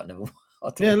Twitter, but never.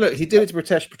 Yeah, look, he did it to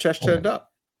Pritesh. Pritesh turned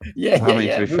up. Yeah.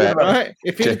 To be fair, right?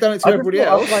 If he'd have done it to everybody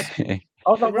else. I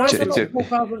was like, why is there not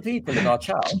 4,000 people in our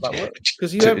chat?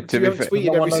 Because you haven't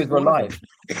tweeted every single live.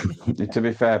 To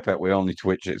be fair, Pet, we only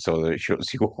Twitch it so that it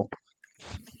shuts you up.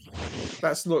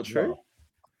 That's not true.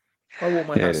 I wore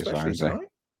my hat specially tonight.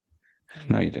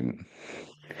 No, you didn't.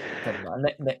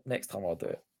 Next time I'll do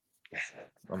it.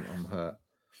 I'm hurt.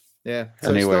 Yeah.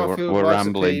 So anyway, we're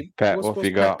rambling. Pet, what have you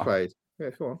got? Played?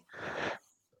 Yeah, come on.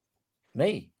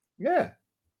 Me? Yeah.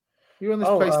 You're on this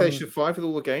PlayStation 5 with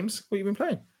all the games. What have you been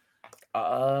playing?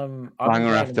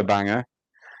 Banger after banger.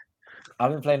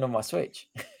 I've been playing on my Switch.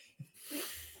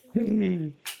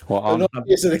 What on?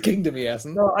 Tears of the Kingdom he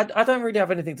hasn't. No, I don't really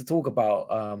have anything to talk about.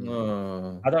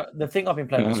 I don't. The thing I've been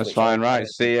playing. That's fine, right?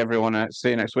 See everyone.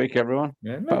 See you next week, everyone.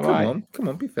 Yeah, no, come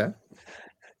on, be fair.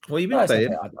 What have you been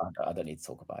playing? Okay. I don't need to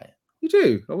talk about it. You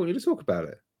do. I want you to talk about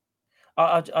it.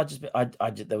 I just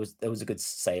there was a good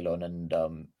sale on,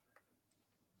 and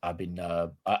I've been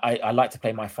I like to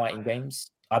play my fighting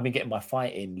games. I've been getting my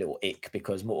fighting little ick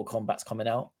because Mortal Kombat's coming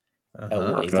out.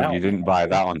 You didn't buy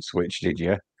that on Switch, did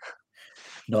you?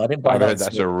 No, I didn't buy that.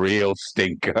 That's a real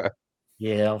stinker.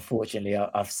 Yeah, unfortunately,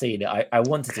 I've seen it. I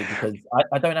wanted to because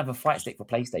I don't have a fight stick for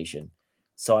PlayStation,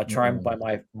 so I try and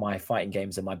buy my fighting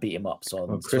games and my beat 'em ups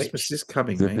on Switch. Christmas is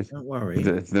coming, mate. Don't worry.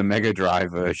 The Mega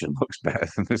Drive version looks better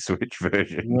than the Switch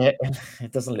version. Yeah,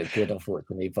 it doesn't look good,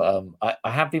 unfortunately. But I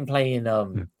have been playing.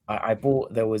 I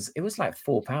bought it was like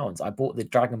 £4. I bought the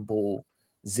Dragon Ball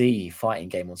Z fighting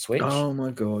game on Switch. Oh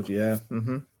my god, yeah.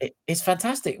 Mm-hmm. It's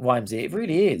fantastic, YMZ. It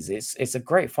really is. It's a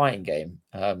great fighting game.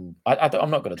 I'm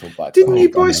not going to talk about it. Didn't you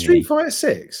buy Street Fighter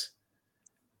 6?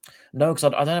 No, because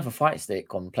I don't have a fight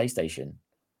stick on PlayStation.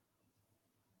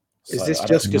 Is this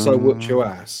just because I whooped your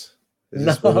ass?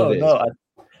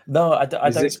 No, I don't.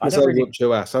 Is this because I whooped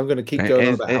your ass? I'm going to keep going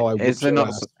on about how I whooped your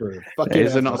ass.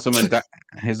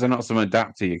 Is there not some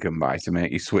adapter you can buy to make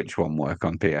your Switch one work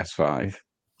on PS5?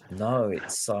 No,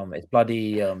 it's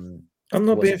bloody. I'm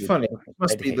not being funny.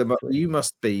 You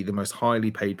must be the most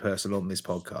highly paid person on this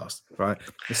podcast, right?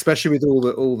 Especially with all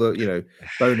the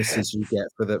bonuses you get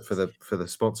for the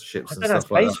sponsorships and stuff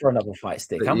like that. For another fight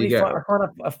stick. How many? I can't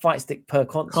have a fight stick per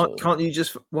console. Can't you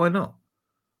just? Why not?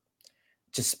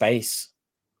 Just space.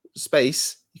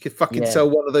 Space. You could fucking sell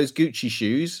one of those Gucci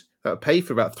shoes that would pay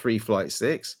for about 3 flight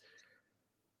sticks.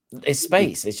 It's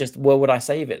space. It's just where would I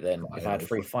save it then if I had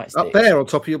 3 fight sticks? Up there on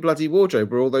top of your bloody wardrobe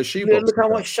where all those shoe Yeah, boxes look how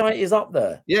are. much shite is up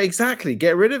there. Yeah, exactly.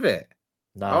 Get rid of it.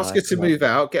 Nah, Ask her to move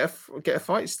out. Get a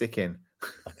fight stick in.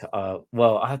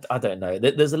 Well, I don't know.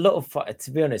 There's a lot of fight.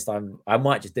 To be honest, I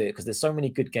might just do it because there's so many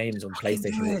good games on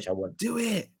PlayStation which I want. Do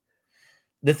it.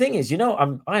 The thing is,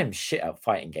 I'm shit at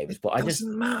fighting games, but It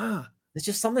doesn't matter. There's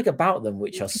just something about them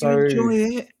which If are you so. enjoy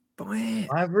it. Buy it.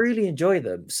 I really enjoy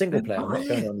them. Single Then player. I'm buy not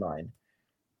going it. online.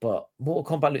 But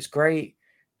Mortal Kombat looks great.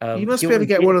 You must be able to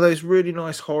get one of those really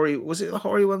nice horror. Was it the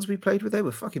horror ones we played with? They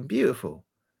were fucking beautiful.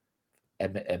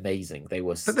 Amazing. They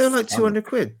were. But they're like 200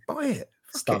 quid. Buy it.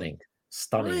 Stunning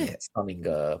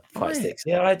fight sticks.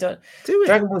 Yeah, I don't do it.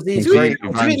 Dragon Ball Z is Do great.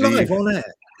 it live on it.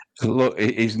 Look,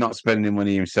 he's not spending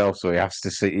money himself, so he has to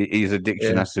see his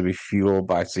addiction has to be fueled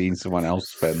by seeing someone else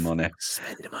spend money.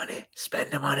 Spend the money.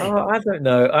 Spend the money. Oh, I don't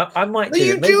know. I might.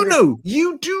 You do know.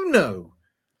 You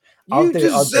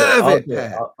deserve it,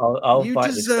 Pat. You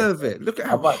deserve it. Look at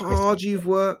how hard you've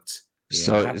worked.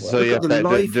 So look at the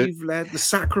life you've led, the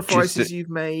sacrifices you've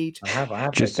made. I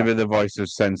have just to be the voice of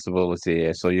sensibility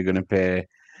here. So you're going to pay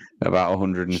about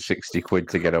 160 quid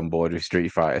to get on board with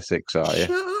Street Fighter 6, are you?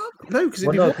 Shut up. No,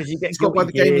 because you get got by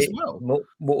the game as well.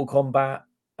 Mortal Kombat,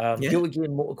 Guilty Gear,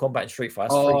 Mortal Kombat, and Street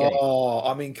Fighter.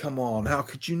 I mean, come on. How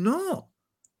could you not?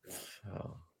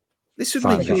 This would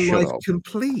make your life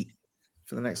complete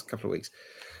for the next couple of weeks.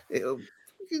 You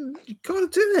gotta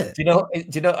do it. Do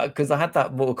you know? Because I had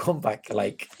that Mortal Kombat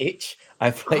itch.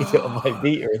 I played it on my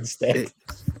Vita instead.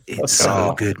 It's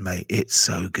so good, mate. It's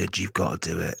so good. You've got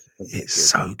to do it. It's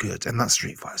so good. And that's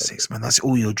Street Fighter 6, man. That's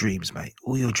all your dreams, mate.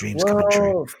 All your dreams coming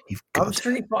true. You've got I'm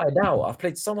Street Fighter now. I've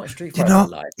played so much Street Fighter in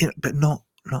life. But not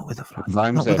with a fight.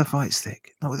 Not with a fight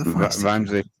stick. Not with a fight stick.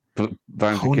 Ramsey,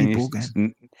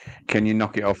 can you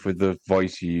knock it off with the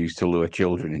voice you use to lure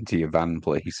children into your van,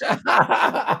 please?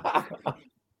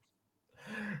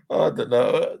 I don't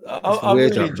know. I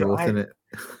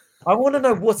want to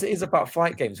know what it is about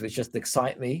fight games which just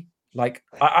excite me. Like,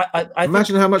 I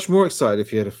imagine how much more excited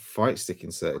if you had a fight stick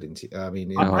inserted into.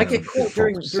 I get caught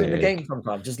during the game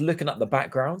sometimes, just looking at the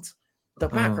background. The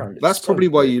background. That's probably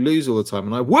why you lose all the time.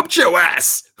 And I whooped your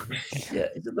ass. Yeah,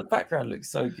 the background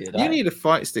looks so good. You need a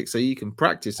fight stick so you can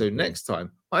practice. So next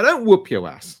time I don't whoop your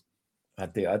ass. I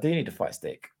do need a fight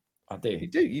stick. I do.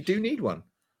 You do need one.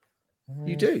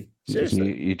 You do.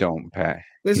 Seriously. You don't, Pat.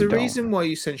 There's a reason why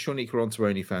you send Shanika onto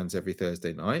OnlyFans every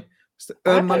Thursday night. It's to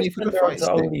earn money for the fight stick.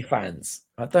 OnlyFans.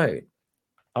 I don't.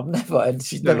 I've never, and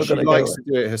she's never going to go. She likes to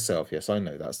do it herself. Yes, I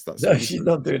know. That's. No, she's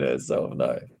not doing it herself.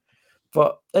 No.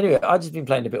 But anyway, I've just been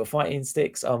playing a bit of fighting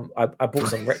sticks. I bought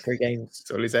some retro games.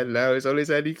 It's all his head now. It's all his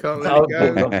head. He can't let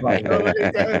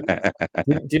it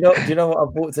go. Do you know what I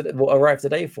bought today? What arrived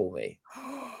today for me?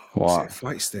 What? A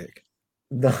fight stick?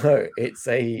 No, it's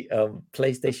a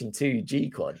PlayStation 2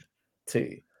 G-Con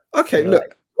 2. Okay,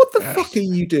 look. What the fuck are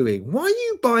you doing? Why are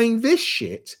you buying this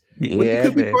shit? When you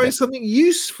could be buying something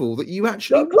useful that you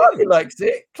actually want. Clarky likes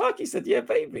it. Clarky said, "Yeah,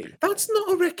 baby." That's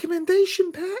not a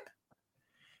recommendation, Pat.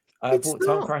 I bought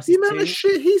Time Crisis the amount of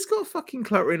shit he's got fucking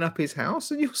cluttering up his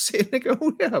house, and you're sitting there going,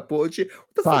 "Oh yeah, I bought you."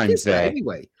 What the fuck is that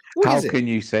anyway? How can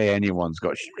you say anyone's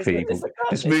got people?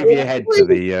 Just move your head to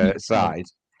the side.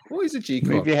 What is a G-Con?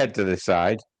 Move your head to the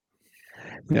side.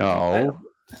 No.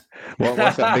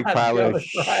 What's that big pile of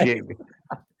shit?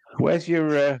 Where's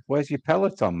your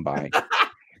Peloton bike?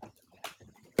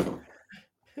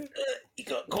 You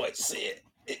can't quite see it.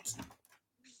 It's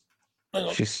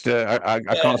just I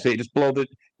can't see it.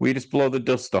 Will you just blow the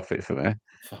dust off it for me?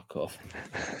 Fuck off.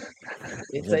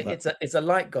 It's a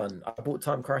light gun. I bought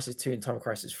Time Crisis 2 and Time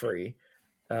Crisis 3.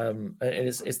 And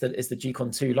it's the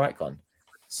G-Con 2 light gun.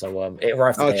 So it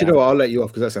arrived today. Do you know what? I'll let you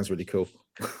off because that sounds really cool.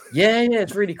 Yeah,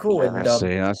 it's really cool. And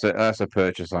that's a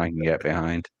purchase I can get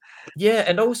behind. Yeah,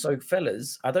 and also,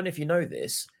 fellas, I don't know if you know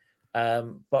this,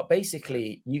 but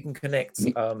basically you can connect.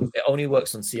 It only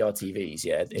works on CRTVs.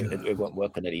 Yeah, it won't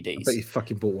work on LEDs. I bet you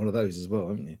fucking bought one of those as well,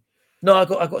 haven't you? No, I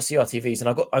got CRTVs, and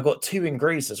I got two in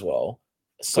Greece as well.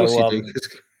 So,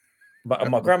 but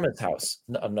my grandma's house.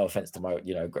 No offense to my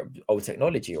old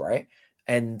technology, right?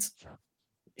 And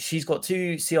she's got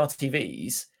two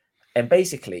CRTVs. And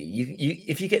basically, you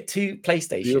if you get two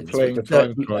PlayStations, you're playing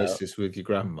Time Crisis with your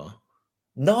grandma.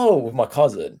 No, with my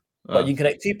cousin. But you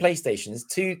connect two PlayStations,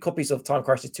 2 copies of Time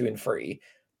Crisis 2 and 3,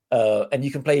 and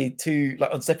you can play two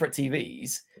on separate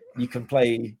TVs. You can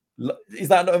play. Is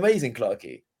that not amazing,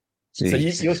 Clarky?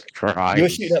 Jesus you're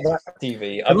shooting at that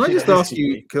TV.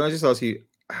 Can I just ask you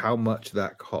how much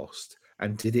that cost,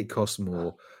 and did it cost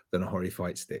more than a Hori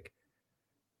fight stick?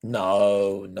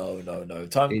 No.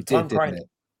 Time Crisis.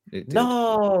 It did.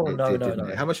 No, It no, did, no, didn't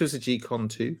no. it? How much was the G-Con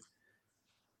 2?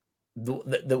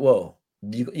 Well,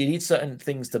 you need certain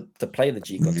things to play the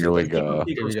G-Con 2. Here we The G-Con go.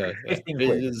 2 Here we go. 15 This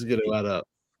quid. is going to add up.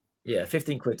 Yeah,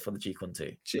 15 quid for the G-Con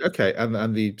 2. Okay,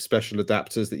 and the special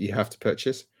adapters that you have to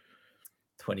purchase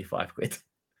 25 quid.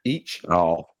 each?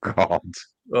 Oh God.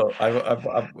 Well,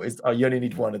 you only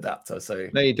need one adapter, so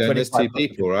No, you don't. There's 2 25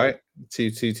 people, right? Two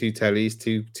tellies,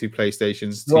 two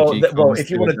PlayStations, 2 Well, G-Cons, if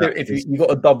you 2 want to do, if adapters. you got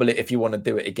to double it if you want to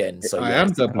do it again. So I yeah, am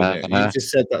doubling it. You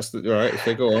just said that's the right.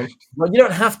 So go on. Well, you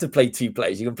don't have to play 2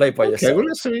 players. You can play by Okay, yourself. well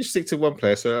let's stick to 1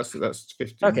 player. So that's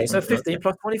 15. Okay, so 15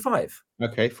 plus 25.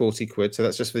 Okay, 40 quid. So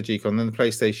that's just for the G-Con. Then the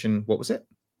PlayStation, what was it?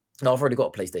 No, I've already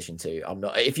got a PlayStation 2. I'm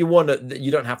not. If you want to, you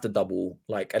don't have to double.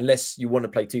 Like, unless you want to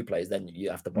play 2 players, then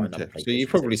you have to buy another PlayStation. So you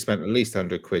probably 2. spent at least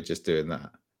 100 quid just doing that.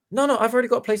 No, I've already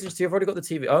got a PlayStation 2. I've already got the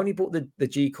TV. I only bought the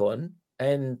G-Con,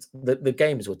 and the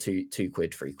games were 2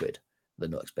 quid, 3 quid. They're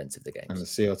not expensive, the games. And the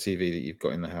CRTV that you've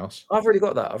got in the house. I've already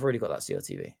got that. I've already got that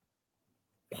CRTV.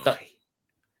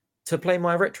 To play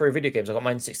my retro video games, I got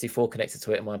my N64 connected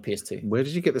to it and my PS2. Where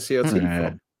did you get the CRT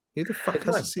from? Who the fuck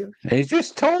has a CRT? He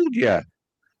just told you.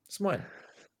 It's mine.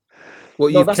 Well,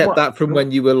 you've kept that from when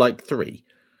you were like 3.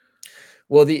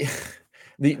 Well, the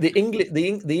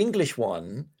English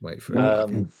one. Wait for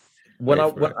it. When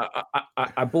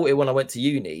I bought it when I went to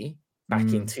uni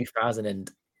back in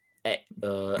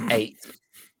 2008.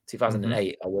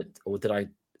 2008. I went, or did I?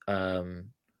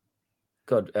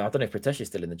 God, I don't know if Pritesh is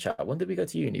still in the chat. When did we go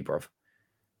to uni, bruv?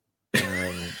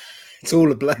 It's all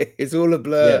a blur. It's all a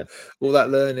blur. Yeah. All that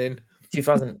learning.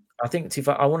 2000. I think.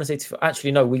 I want to say.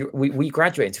 Actually, no. We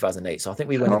graduated in 2008. So I think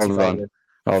we went.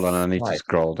 Hold on. I need to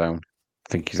scroll down.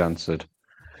 I think he's answered.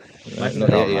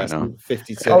 No.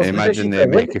 52. Imagine they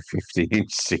make a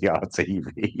 15-inch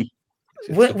CRTV.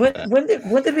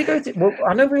 When did we go to? Well,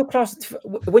 I know we were class.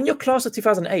 When you're class of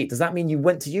 2008, does that mean you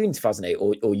went to uni in 2008,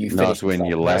 or you finished? That's when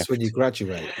you left. That's when you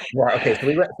graduate. Right. Okay. So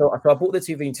we went. So I bought the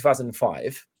TV in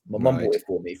 2005. My mum bought it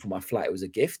for me for my flat. It was a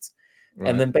gift. Right.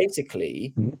 And then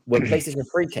basically, when PlayStation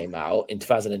 3 came out in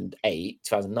 2008,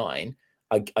 2009,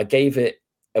 I gave it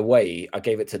away. I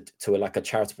gave it to like a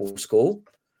charitable school.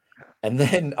 And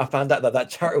then I found out that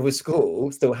charitable school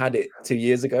still had it 2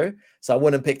 years ago. So I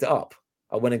went and picked it up.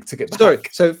 I went and took it back. Sorry.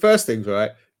 So first things,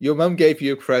 right? Your mum gave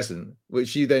you a present,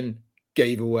 which you then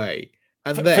gave away.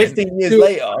 And then 15 years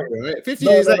later, right? 15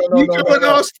 years later, you go and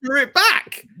ask for it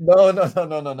back.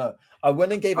 No. I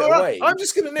went and gave it away. I'm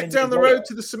just going to nip down the road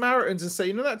to the Samaritans and say,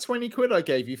 you know that 20 quid I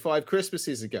gave you 5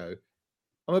 Christmases ago?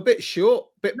 I'm a bit short,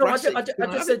 I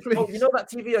just said, oh, you know that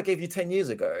TV I gave you 10 years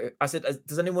ago? I said,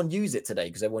 does anyone use it today?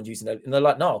 Because everyone's using it. And they're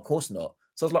like, no, of course not.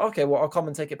 So I was like, okay, well, I'll come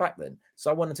and take it back then.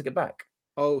 So I went and took it back.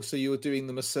 Oh, so you were doing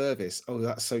them a service. Oh,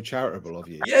 that's so charitable of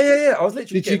you. Yeah. I was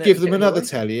literally. Did you give them another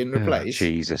telly in replace?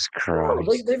 Jesus Christ!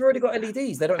 No, they've already got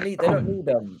LEDs. They don't need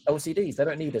LCDs. They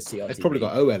don't need a CRT. They've probably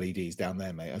got OLEDs down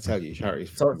there, mate. I tell you,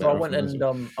 charities. So I went and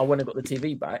got the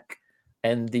TV back,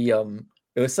 and it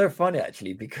was so funny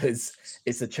actually because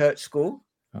it's a church school.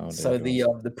 Oh, so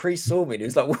the priest saw me and he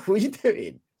was like, "What are you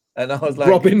doing?" And I was like,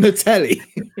 robbing the telly.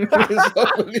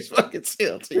 It's fucking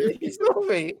CRT. It's not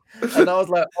me. And I was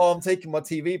like, oh, I'm taking my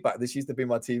TV back. This used to be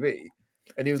my TV.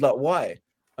 And he was like, why?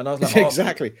 And I was like,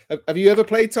 exactly. Have you ever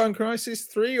played Time Crisis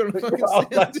 3? Or I literally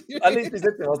said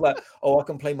to him, I was like, oh, I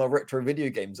can play my retro video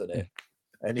games on it.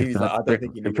 And he was like, I don't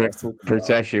think you know what I was talking about.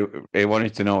 Pritesh, he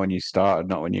wanted to know when you started,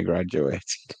 not when you graduated.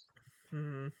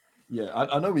 Mm-hmm. Yeah,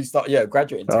 I know we started. Yeah,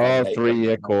 graduating.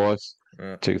 3-year course,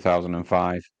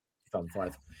 2005.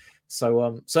 2005.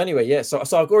 So anyway, yeah. So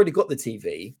I've already got the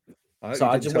TV. So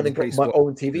I just went and got my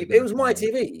old TV. It was my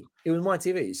TV. It was my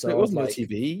TV. So it wasn't my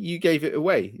TV. You gave it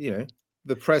away. You know,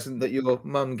 the present that your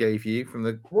mum gave you from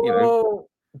the.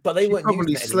 But they weren't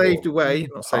probably slaved away.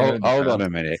 Hold on a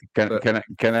minute.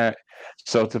 Can I?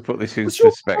 So to put this in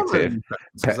perspective,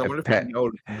 so to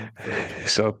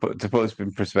put this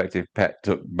in perspective, Pet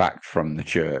took back from the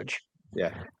church.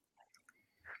 Yeah.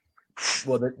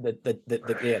 Well,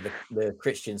 the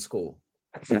Christian school.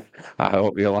 I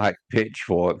hope you like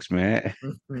pitchforks, mate.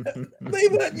 They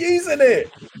weren't using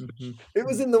it. It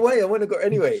was in the way. I went and got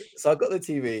anyway. So I got the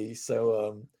TV.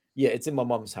 So yeah, it's in my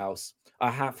mum's house.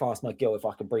 I have asked my girl if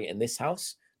I can bring it in this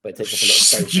house, but it takes up a lot of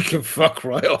space. You can fuck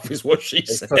right off, is what she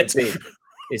said. So big.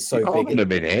 It's so big. Hold on a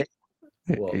minute.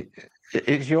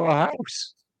 It's your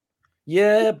house.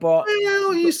 Yeah, but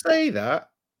hell you say that?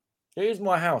 It is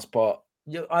my house, but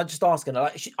I'm just asking.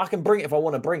 Like, I can bring it if I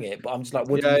want to bring it, but I'm just like,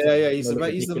 yeah. He's the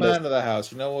man of the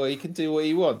house. You know what? He can do what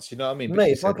he wants. You know what I mean?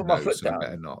 Mate, if I put my foot down,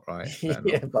 better not, right?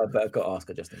 Yeah, but I've got to ask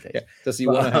her just in case. Yeah. Does he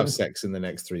want to have sex in the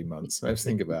next 3 months? Let's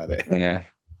think about it. Yeah.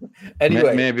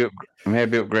 Anyway,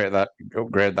 maybe upgrade that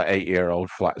 8-year-old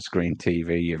flat screen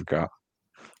TV you've got.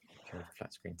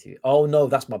 Flat screen TV. Oh no,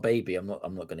 that's my baby. I'm not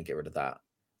going to get rid of that.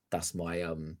 That's my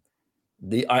I've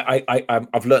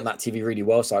learned that TV really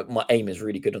well, so my aim is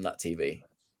really good on that TV.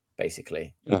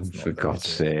 Basically, for God's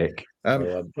sake.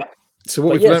 So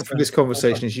what we've learned from this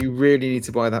conversation is you really need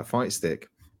to buy that fight stick.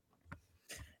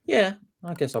 Yeah,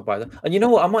 I guess I'll buy that. And you know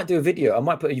what? I might do a video. I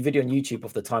might put a video on YouTube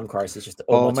of the Time Crisis. Just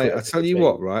mate, I tell you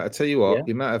what, right? I tell you what,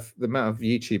 the amount of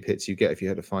YouTube hits you get if you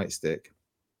had a fight stick,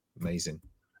 amazing.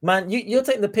 Man, you're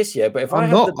taking the piss here, but if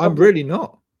I'm really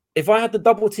not. If I had the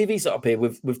double TV set up here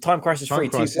with Time Crisis 3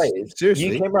 2 players, seriously,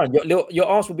 you came around, your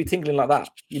ass would be tingling like that.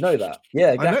 You know that?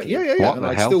 Yeah, exactly. I know, yeah. And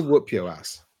I'd still whoop your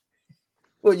ass.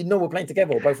 Well, you know we're playing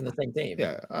together, we're both in the same team.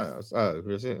 Yeah.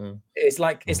 Is it? It's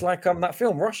like that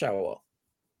film Rush Hour.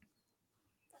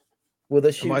 With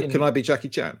a shooting... Can I be Jackie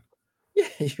Chan? Yeah,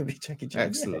 you can be Jackie Chan.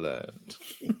 Excellent.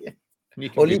 Yeah.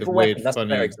 Or Lethal Weapon. That's a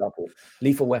better example.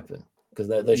 Lethal Weapon, because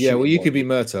they're well, you could be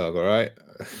Murtaugh, all right.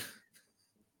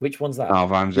 Which one's that? Oh,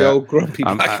 the old grumpy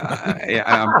black man.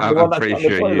 I'm pretty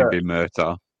sure you'd be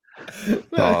Murtaugh.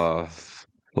 Oh,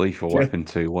 Lethal Weapon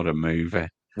 2, what a movie.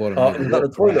 What a movie. Is that the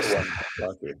toilet one?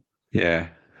 Yeah.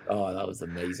 Oh, that was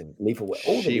amazing. Lethal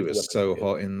Weapon. She was so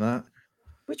hot in that.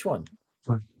 Which one?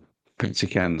 Patsy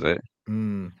Kensit.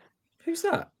 Who's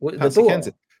that? Patsy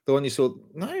Kensit. The one you saw?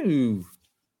 No.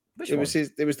 Which one?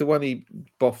 It was the one he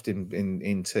boffed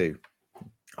in 2.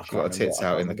 She got her tits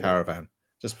out in the caravan.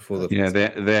 Just before the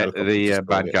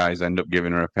bad guys end up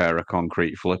giving her a pair of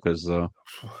concrete flippers, though.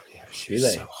 Oh, yeah, she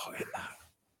was so hot in that.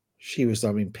 She was,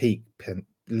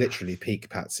 literally peak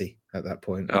Patsy at that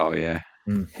point. Oh yeah.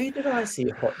 Who did I see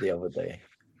hot the other day?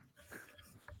 I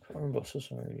can't remember. So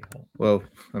sorry. Well,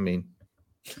 I mean,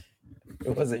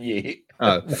 it wasn't you.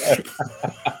 Oh.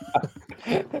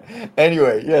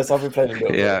 Anyway, yes, I've been playing.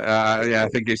 I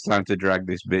think it's time to drag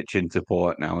this bitch into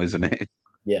port now, isn't it?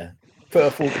 Yeah. Put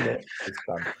a fork in it. It's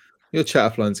done. Your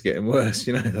chatterfly's getting worse,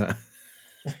 you know that.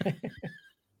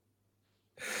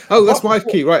 Oh, that's my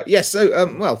cue, right? Yes. So,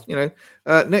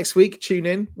 next week, tune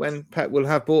in when Pat will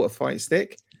have bought a fight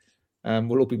stick.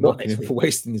 We'll all be mocking him for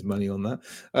wasting his money on that.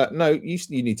 No, you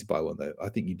need to buy one though. I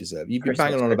think you deserve it. You've been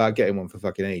banging on about getting one for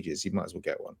fucking ages. You might as well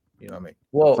get one. You know what I mean?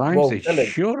 Well,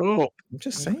 shut up. I'm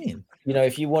just saying. You know,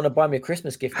 if you want to buy me a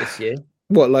Christmas gift this year,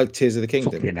 what, like Tears of the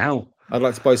Kingdom? Fucking hell. I'd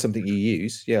like to buy something you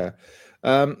use. Yeah.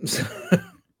 So,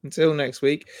 until next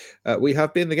week, we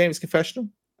have been the Gamers Confessional.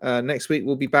 Next week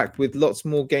we'll be back with lots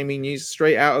more gaming news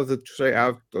straight out of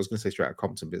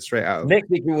Compton, but straight out of... Next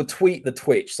week we will tweet the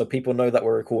Twitch so people know that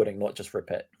we're recording, not just for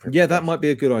it. Yeah, that might be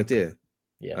a good idea.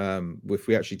 Yeah. If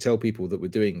we actually tell people that we're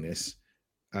doing this,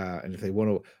 and if they want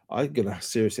to, I'm gonna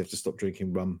seriously have to stop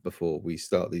drinking rum before we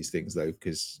start these things though,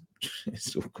 because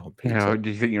it's all gone. Yeah, do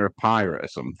you think you're a pirate or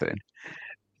something?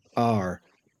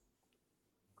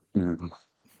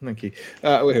 Thank you.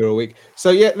 We're here all week. So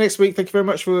yeah, next week. Thank you very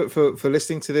much for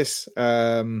listening to this.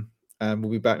 We'll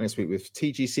be back next week with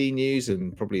TGC news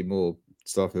and probably more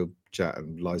Starfield chat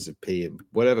and Liza P and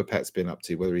whatever Pet's been up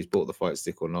to, whether he's bought the fight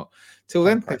stick or not. Till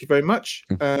then, thank you very much,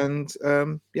 and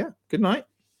good night.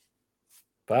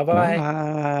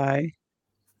 Bye.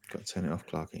 Got to turn it off,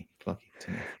 Clarky. Turn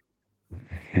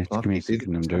it off. It's music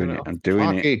and I'm doing it.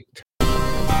 The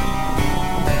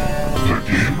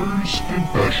Gamers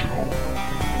Confessional.